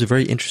 John Dahl is a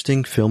very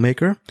interesting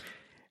filmmaker.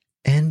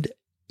 And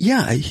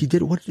yeah,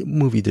 what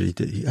movie did he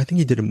do? I think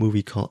he did a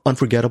movie called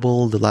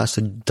Unforgettable, The Last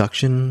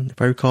Seduction,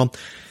 if I recall.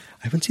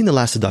 I haven't seen The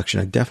Last Seduction.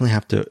 I definitely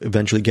have to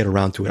eventually get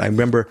around to it. I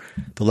remember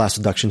The Last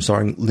Seduction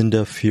starring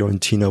Linda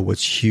Fiorentino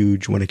was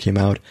huge when it came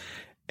out.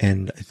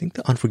 And I think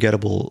the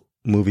Unforgettable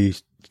movie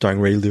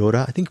starring Ray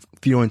Liotta, I think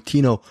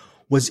Fiorentino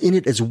was in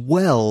it as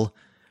well,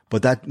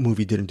 but that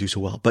movie didn't do so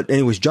well. But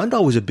anyways, John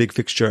Dahl was a big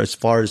fixture as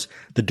far as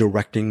the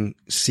directing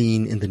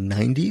scene in the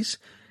 90s.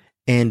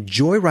 And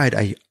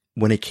Joyride,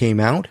 when it came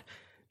out,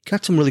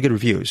 got some really good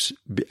reviews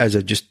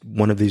as just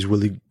one of these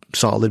really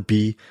solid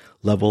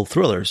B-level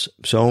thrillers.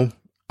 So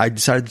I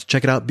decided to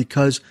check it out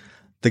because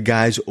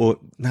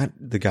not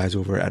the guys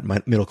over at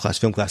my Middle Class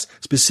Film Class,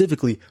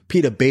 specifically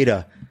Peter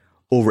Beta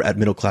over at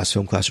Middle Class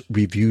Film Class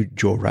reviewed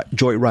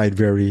Joyride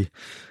very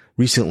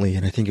recently,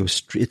 and I think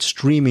it's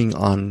streaming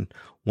on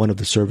one of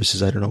the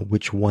services. I don't know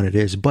which one it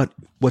is, but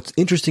what's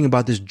interesting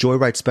about this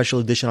Joyride special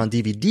edition on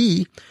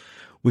DVD,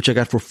 which I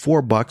got for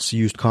 $4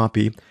 used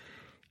copy,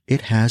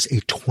 it has a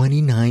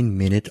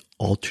 29-minute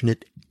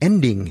alternate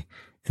ending,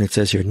 and it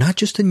says here not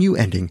just a new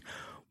ending,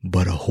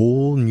 but a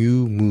whole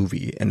new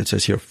movie. And it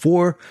says here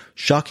 4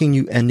 shocking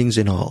new endings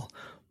in all,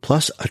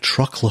 plus a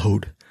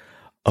truckload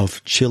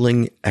of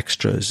chilling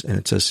extras. And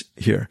it says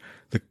here,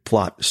 the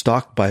plot: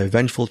 stalked by a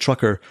vengeful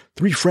trucker,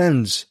 3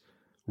 friends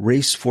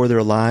race for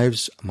their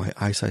lives. My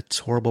eyesight's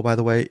horrible, by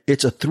the way.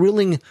 It's a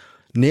thrilling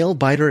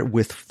nail-biter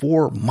with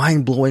 4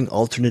 mind-blowing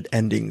alternate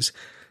endings.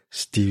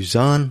 Steve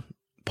Zahn,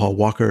 Paul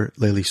Walker,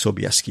 Lily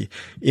Sobieski.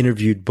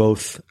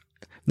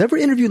 Never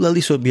interviewed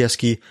Lily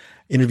Sobieski,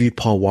 interviewed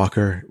Paul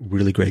Walker,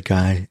 really great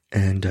guy.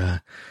 And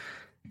I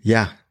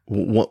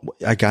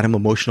got him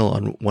emotional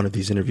on one of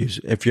these interviews.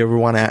 If you ever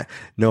want to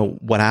know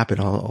what happened,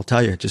 I'll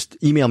tell you.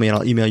 Just email me and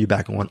I'll email you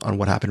back on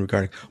what happened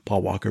regarding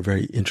Paul Walker.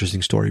 Very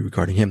interesting story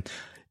regarding him.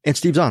 And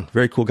Steve Zahn,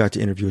 very cool guy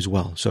to interview as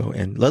well. So,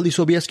 and Lily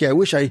Sobieski, I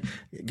wish I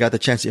got the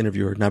chance to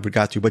interview her, never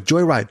got to. But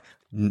Joyride,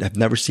 I've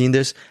never seen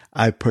this.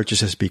 I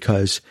purchased this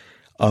because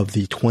of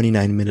the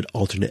 29-minute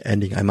alternate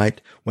ending. I might,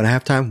 when I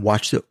have time,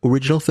 watch the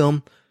original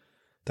film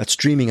that's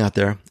streaming out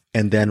there,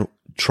 and then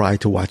try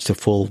to watch the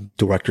full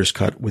director's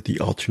cut with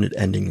the alternate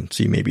ending and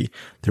see maybe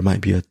there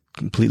might be a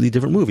completely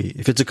different movie,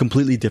 if it's a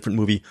completely different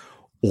movie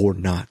or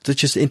not.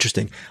 It's just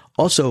interesting.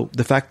 Also,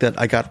 the fact that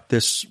I got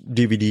this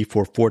DVD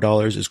for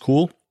 $4 is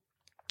cool.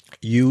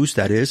 Used,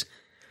 that is.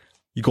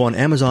 You go on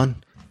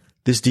Amazon,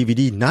 this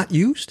DVD not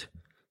used,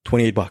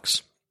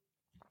 $28,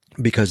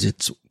 because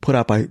it's put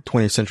out by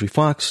 20th Century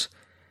Fox.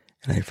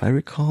 And if I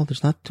recall,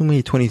 there's not too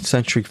many 20th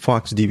Century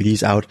Fox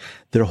DVDs out.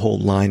 Their whole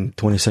line,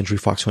 20th Century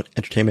Fox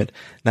Entertainment,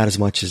 not as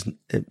much as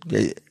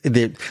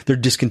they're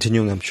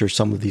discontinuing, I'm sure,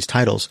 some of these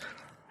titles.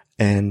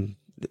 And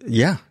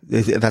yeah,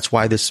 that's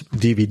why this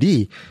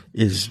DVD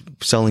is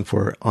selling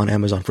on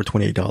Amazon for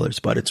 $28.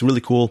 But it's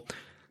really cool.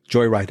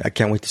 Joyride. I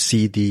can't wait to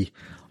see the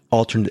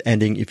alternate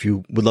ending. If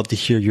you would love to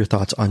hear your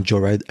thoughts on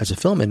Joyride as a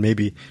film, and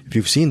maybe if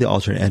you've seen the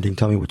alternate ending,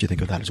 tell me what you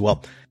think of that as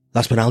well.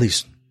 Last but not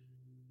least,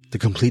 the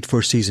complete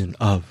first season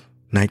of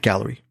Night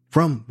Gallery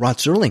from Rod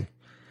Serling.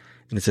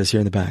 And it says here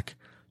in the back,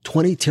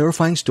 20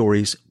 terrifying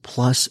stories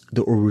plus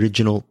the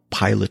original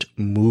pilot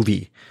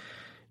movie.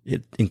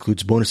 It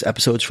includes bonus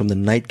episodes from the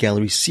Night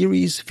Gallery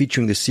series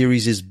featuring the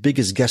series'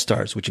 biggest guest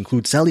stars, which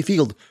include Sally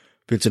Field,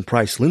 Vincent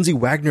Price, Lindsay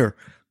Wagner,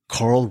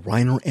 Carl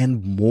Reiner,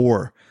 and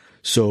more.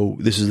 So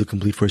this is the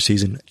complete first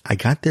season. I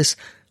got this.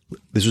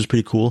 This was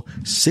pretty cool.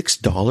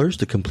 $6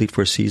 to complete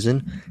first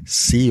season,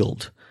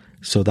 sealed.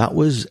 So that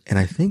was, and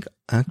I think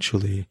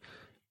actually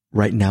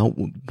right now,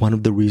 one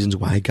of the reasons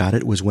why I got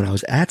it was when I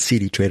was at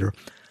CD Trader,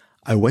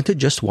 I went to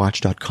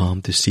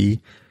justwatch.com to see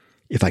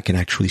if I can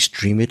actually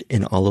stream it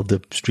in all of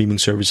the streaming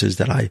services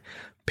that I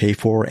pay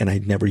for and I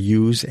never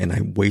use, and I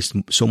waste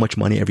so much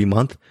money every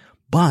month.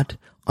 But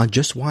on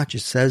Just Watch, it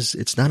says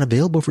it's not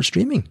available for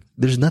streaming.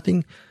 There's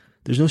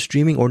no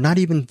streaming, or not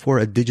even for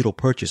a digital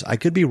purchase. I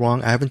could be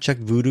wrong. I haven't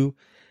checked Vudu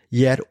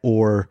yet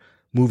or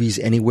Movies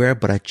Anywhere,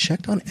 but I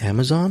checked on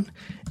Amazon,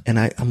 and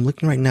I'm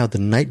looking right now, the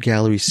Night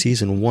Gallery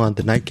Season 1,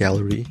 the Night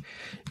Gallery,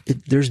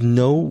 there's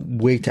no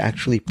way to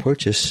actually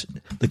purchase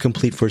the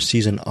complete first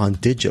season on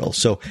digital.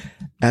 So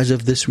as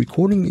of this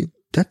recording,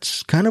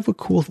 that's kind of a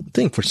cool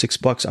thing. For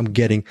 $6, I'm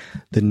getting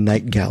the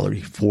Night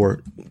Gallery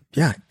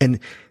and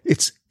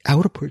I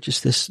would have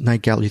purchased this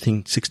Night Gallery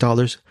thing,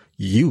 $6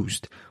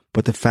 used.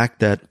 But the fact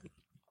that,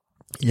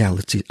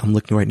 let's see, I'm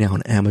looking right now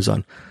on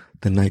Amazon,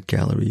 the Night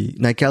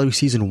Gallery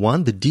Season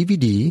 1, the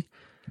DVD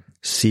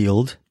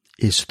sealed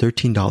is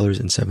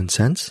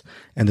 $13.07,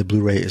 and the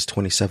Blu-ray is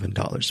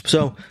 $27.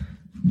 So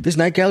this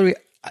Night Gallery,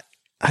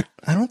 I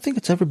don't think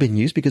it's ever been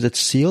used because it's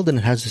sealed and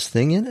it has this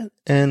thing in it.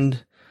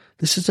 And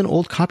this is an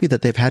old copy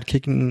that they've had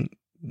kicking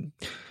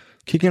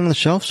on the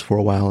shelves for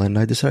a while, and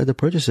I decided to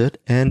purchase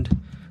it. And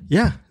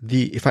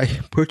if I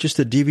purchase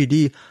the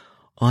DVD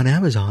on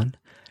Amazon,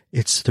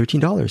 it's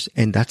 $13,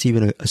 and that's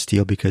even a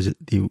steal because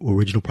the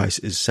original price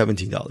is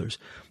 $17.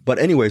 But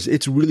anyways,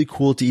 it's really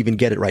cool to even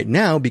get it right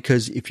now,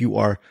 because if you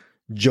are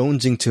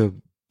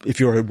if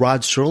you're a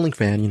Rod Serling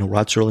fan,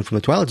 Rod Serling from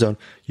the Twilight Zone,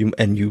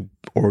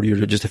 or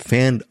you're just a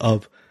fan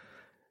of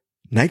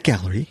Night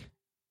Gallery,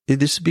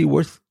 this would be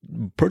worth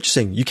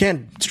purchasing. You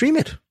can't stream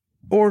it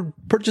or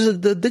purchase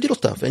the digital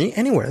stuff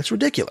anywhere. That's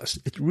ridiculous.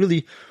 It's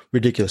really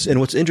ridiculous. And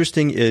what's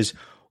interesting is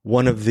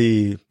one of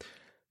the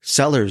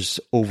sellers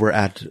over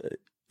at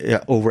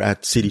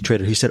CD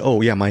Trader, he said,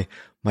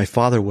 my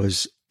father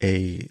was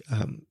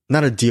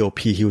not a DOP.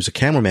 He was a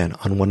cameraman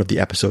on one of the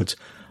episodes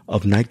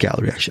of Night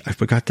Gallery. I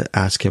forgot to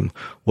ask him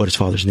what his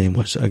father's name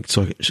was,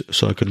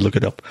 so I could look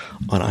it up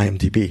on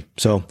IMDb.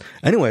 So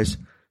anyways,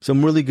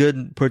 some really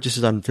good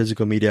purchases on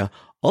physical media.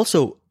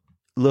 Also,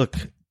 look,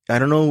 I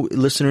don't know,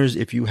 listeners,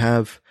 if you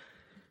have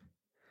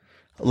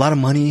a lot of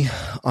money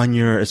on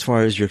as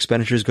far as your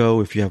expenditures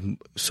go, if you have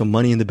some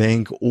money in the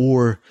bank,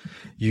 or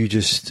you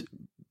just,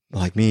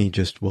 like me,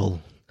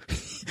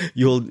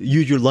 you'll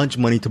use your lunch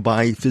money to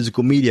buy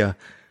physical media.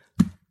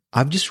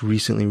 I've just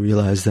recently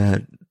realized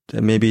that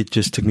maybe it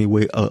just took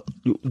me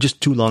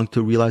just too long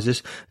to realize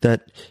this,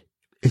 that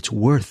it's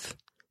worth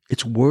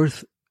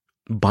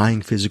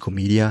buying physical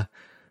media,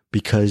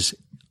 because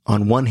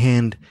on one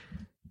hand,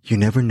 you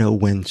never know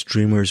when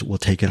streamers will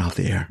take it off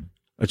the air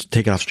or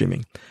take it off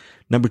streaming.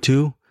 Number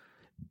two,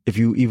 if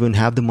you even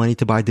have the money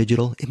to buy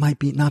digital, it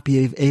might not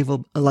be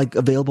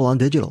available on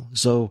digital.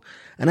 So,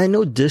 and I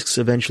know discs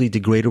eventually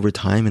degrade over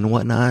time and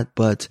whatnot,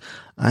 but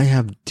I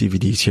have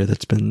DVDs here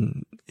that's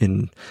been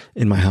in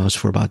my house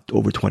for about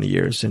over 20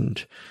 years,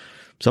 and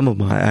some of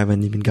them I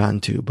haven't even gotten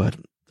to. But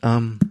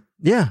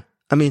yeah,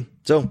 I mean,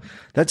 so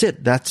that's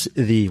it. That's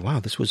wow,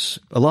 this was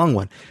a long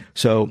one.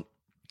 So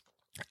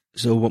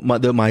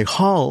my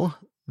haul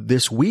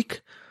this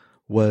week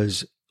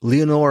was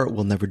Leonore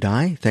Will Never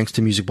Die. Thanks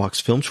to Music Box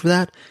Films for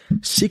that.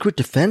 Secret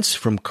Defense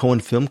from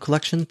Cohen Film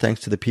Collection. Thanks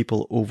to the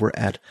people over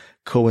at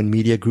Cohen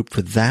Media Group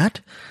for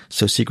that.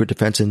 So Secret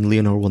Defense and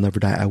Leonore Will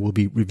Never Die. I will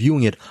be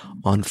reviewing it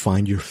on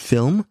Find Your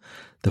Film,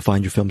 the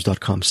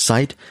findyourfilms.com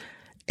site.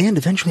 And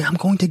eventually I'm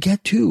going to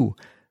get to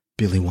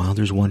Billy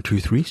Wilder's 1, 2,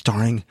 3,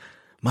 starring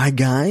my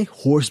guy,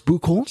 Horace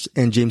Buchholz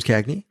and James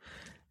Cagney.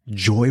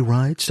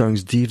 Joyride, starring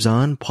Steve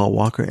Zahn, Paul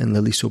Walker, and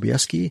Lily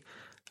Sobieski.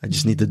 I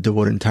just need to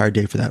devote an entire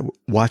day for that.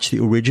 Watch the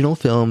original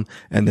film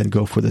and then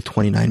go for the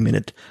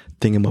 29-minute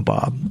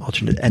thingamabob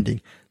alternate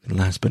ending. And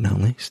last but not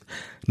least,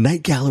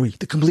 Night Gallery,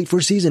 the complete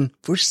first season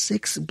for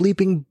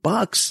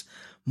 $6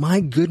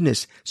 My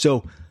goodness.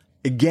 So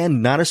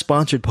again, not a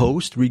sponsored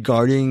post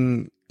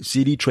regarding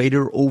CD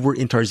Trader over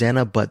in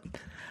Tarzana, but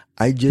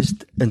I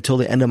just, until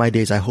the end of my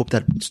days, I hope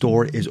that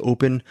store is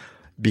open,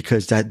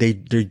 because that they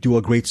do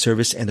a great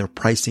service and their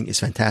pricing is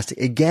fantastic.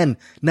 Again,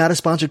 not a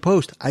sponsored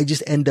post. I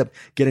just end up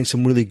getting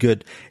some really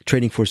good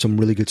trading for some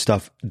really good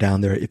stuff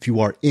down there. If you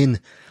are in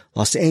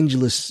Los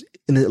Angeles,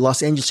 in the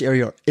Los Angeles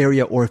area,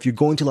 or if you're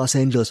going to Los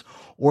Angeles,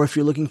 or if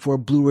you're looking for a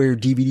Blu-ray or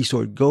DVD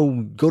store,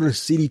 go to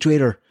CD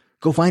Trader.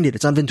 Go find it.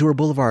 It's on Ventura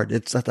Boulevard.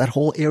 It's that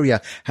whole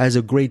area has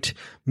a great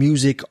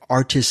music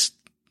artist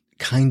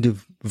kind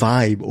of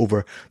vibe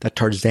over that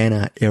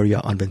Tarzana area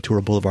on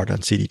Ventura Boulevard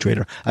on CD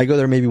Trader. I go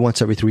there maybe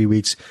once every 3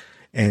 weeks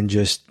and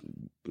just,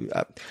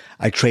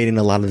 I trade in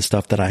a lot of the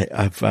stuff that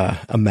I've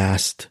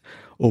amassed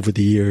over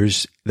the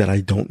years that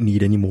I don't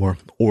need anymore,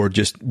 or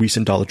just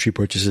recent Dollar Tree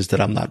purchases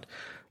that I'm not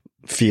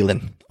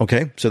feeling.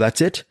 Okay. So that's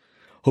it.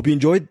 Hope you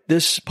enjoyed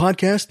this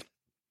podcast,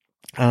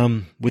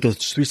 with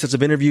those 3 sets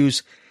of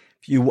interviews.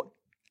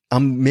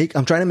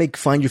 I'm trying to make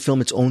Find Your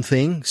Film its own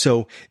thing.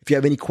 So if you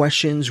have any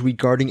questions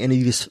regarding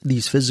any of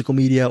these physical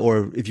media,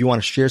 or if you want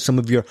to share some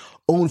of your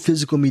own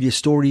physical media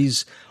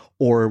stories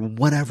or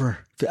whatever,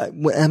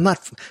 I'm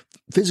not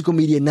physical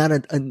media, not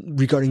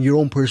regarding your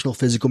own personal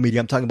physical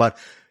media. I'm talking about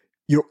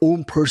your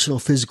own personal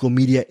physical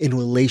media in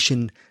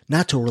relation,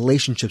 not to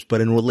relationships,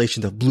 but in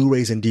relation to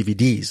Blu-rays and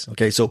DVDs.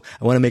 Okay. So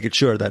I want to make it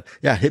sure that,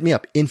 hit me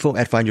up,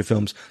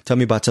 info@findyourfilms. Tell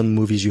me about some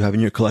movies you have in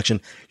your collection,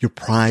 your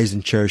prized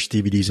and cherished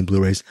DVDs and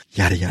Blu-rays,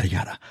 yada, yada,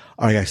 yada.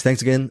 All right, guys.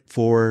 Thanks again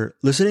for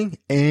listening,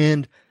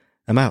 and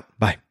I'm out.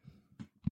 Bye.